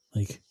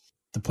 Like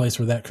the place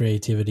where that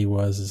creativity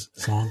was is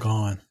long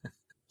gone.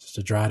 It's just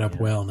a dried up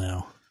well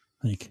now.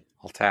 Like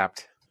all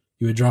tapped.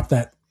 You would drop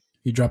that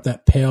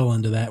pail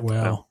into that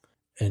well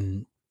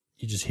and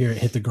you just hear it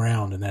hit the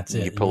ground and that's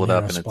it. You pull it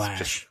up and it's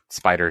just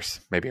spiders,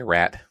 maybe a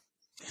rat.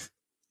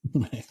 Oh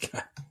my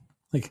God.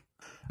 Like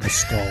a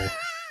skull.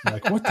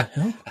 Like, what the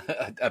hell?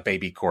 A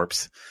baby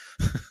corpse.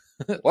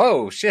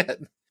 Whoa,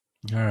 shit.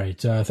 All right.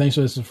 Thanks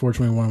for this is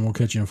 421. We'll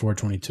catch you in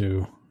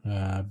 422.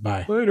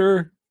 Bye.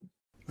 Later.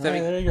 All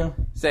right, there you go.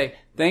 Say,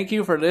 thank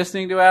you for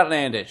listening to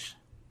Outlandish.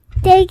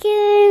 Thank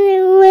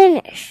you,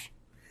 Outlandish.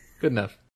 Good enough.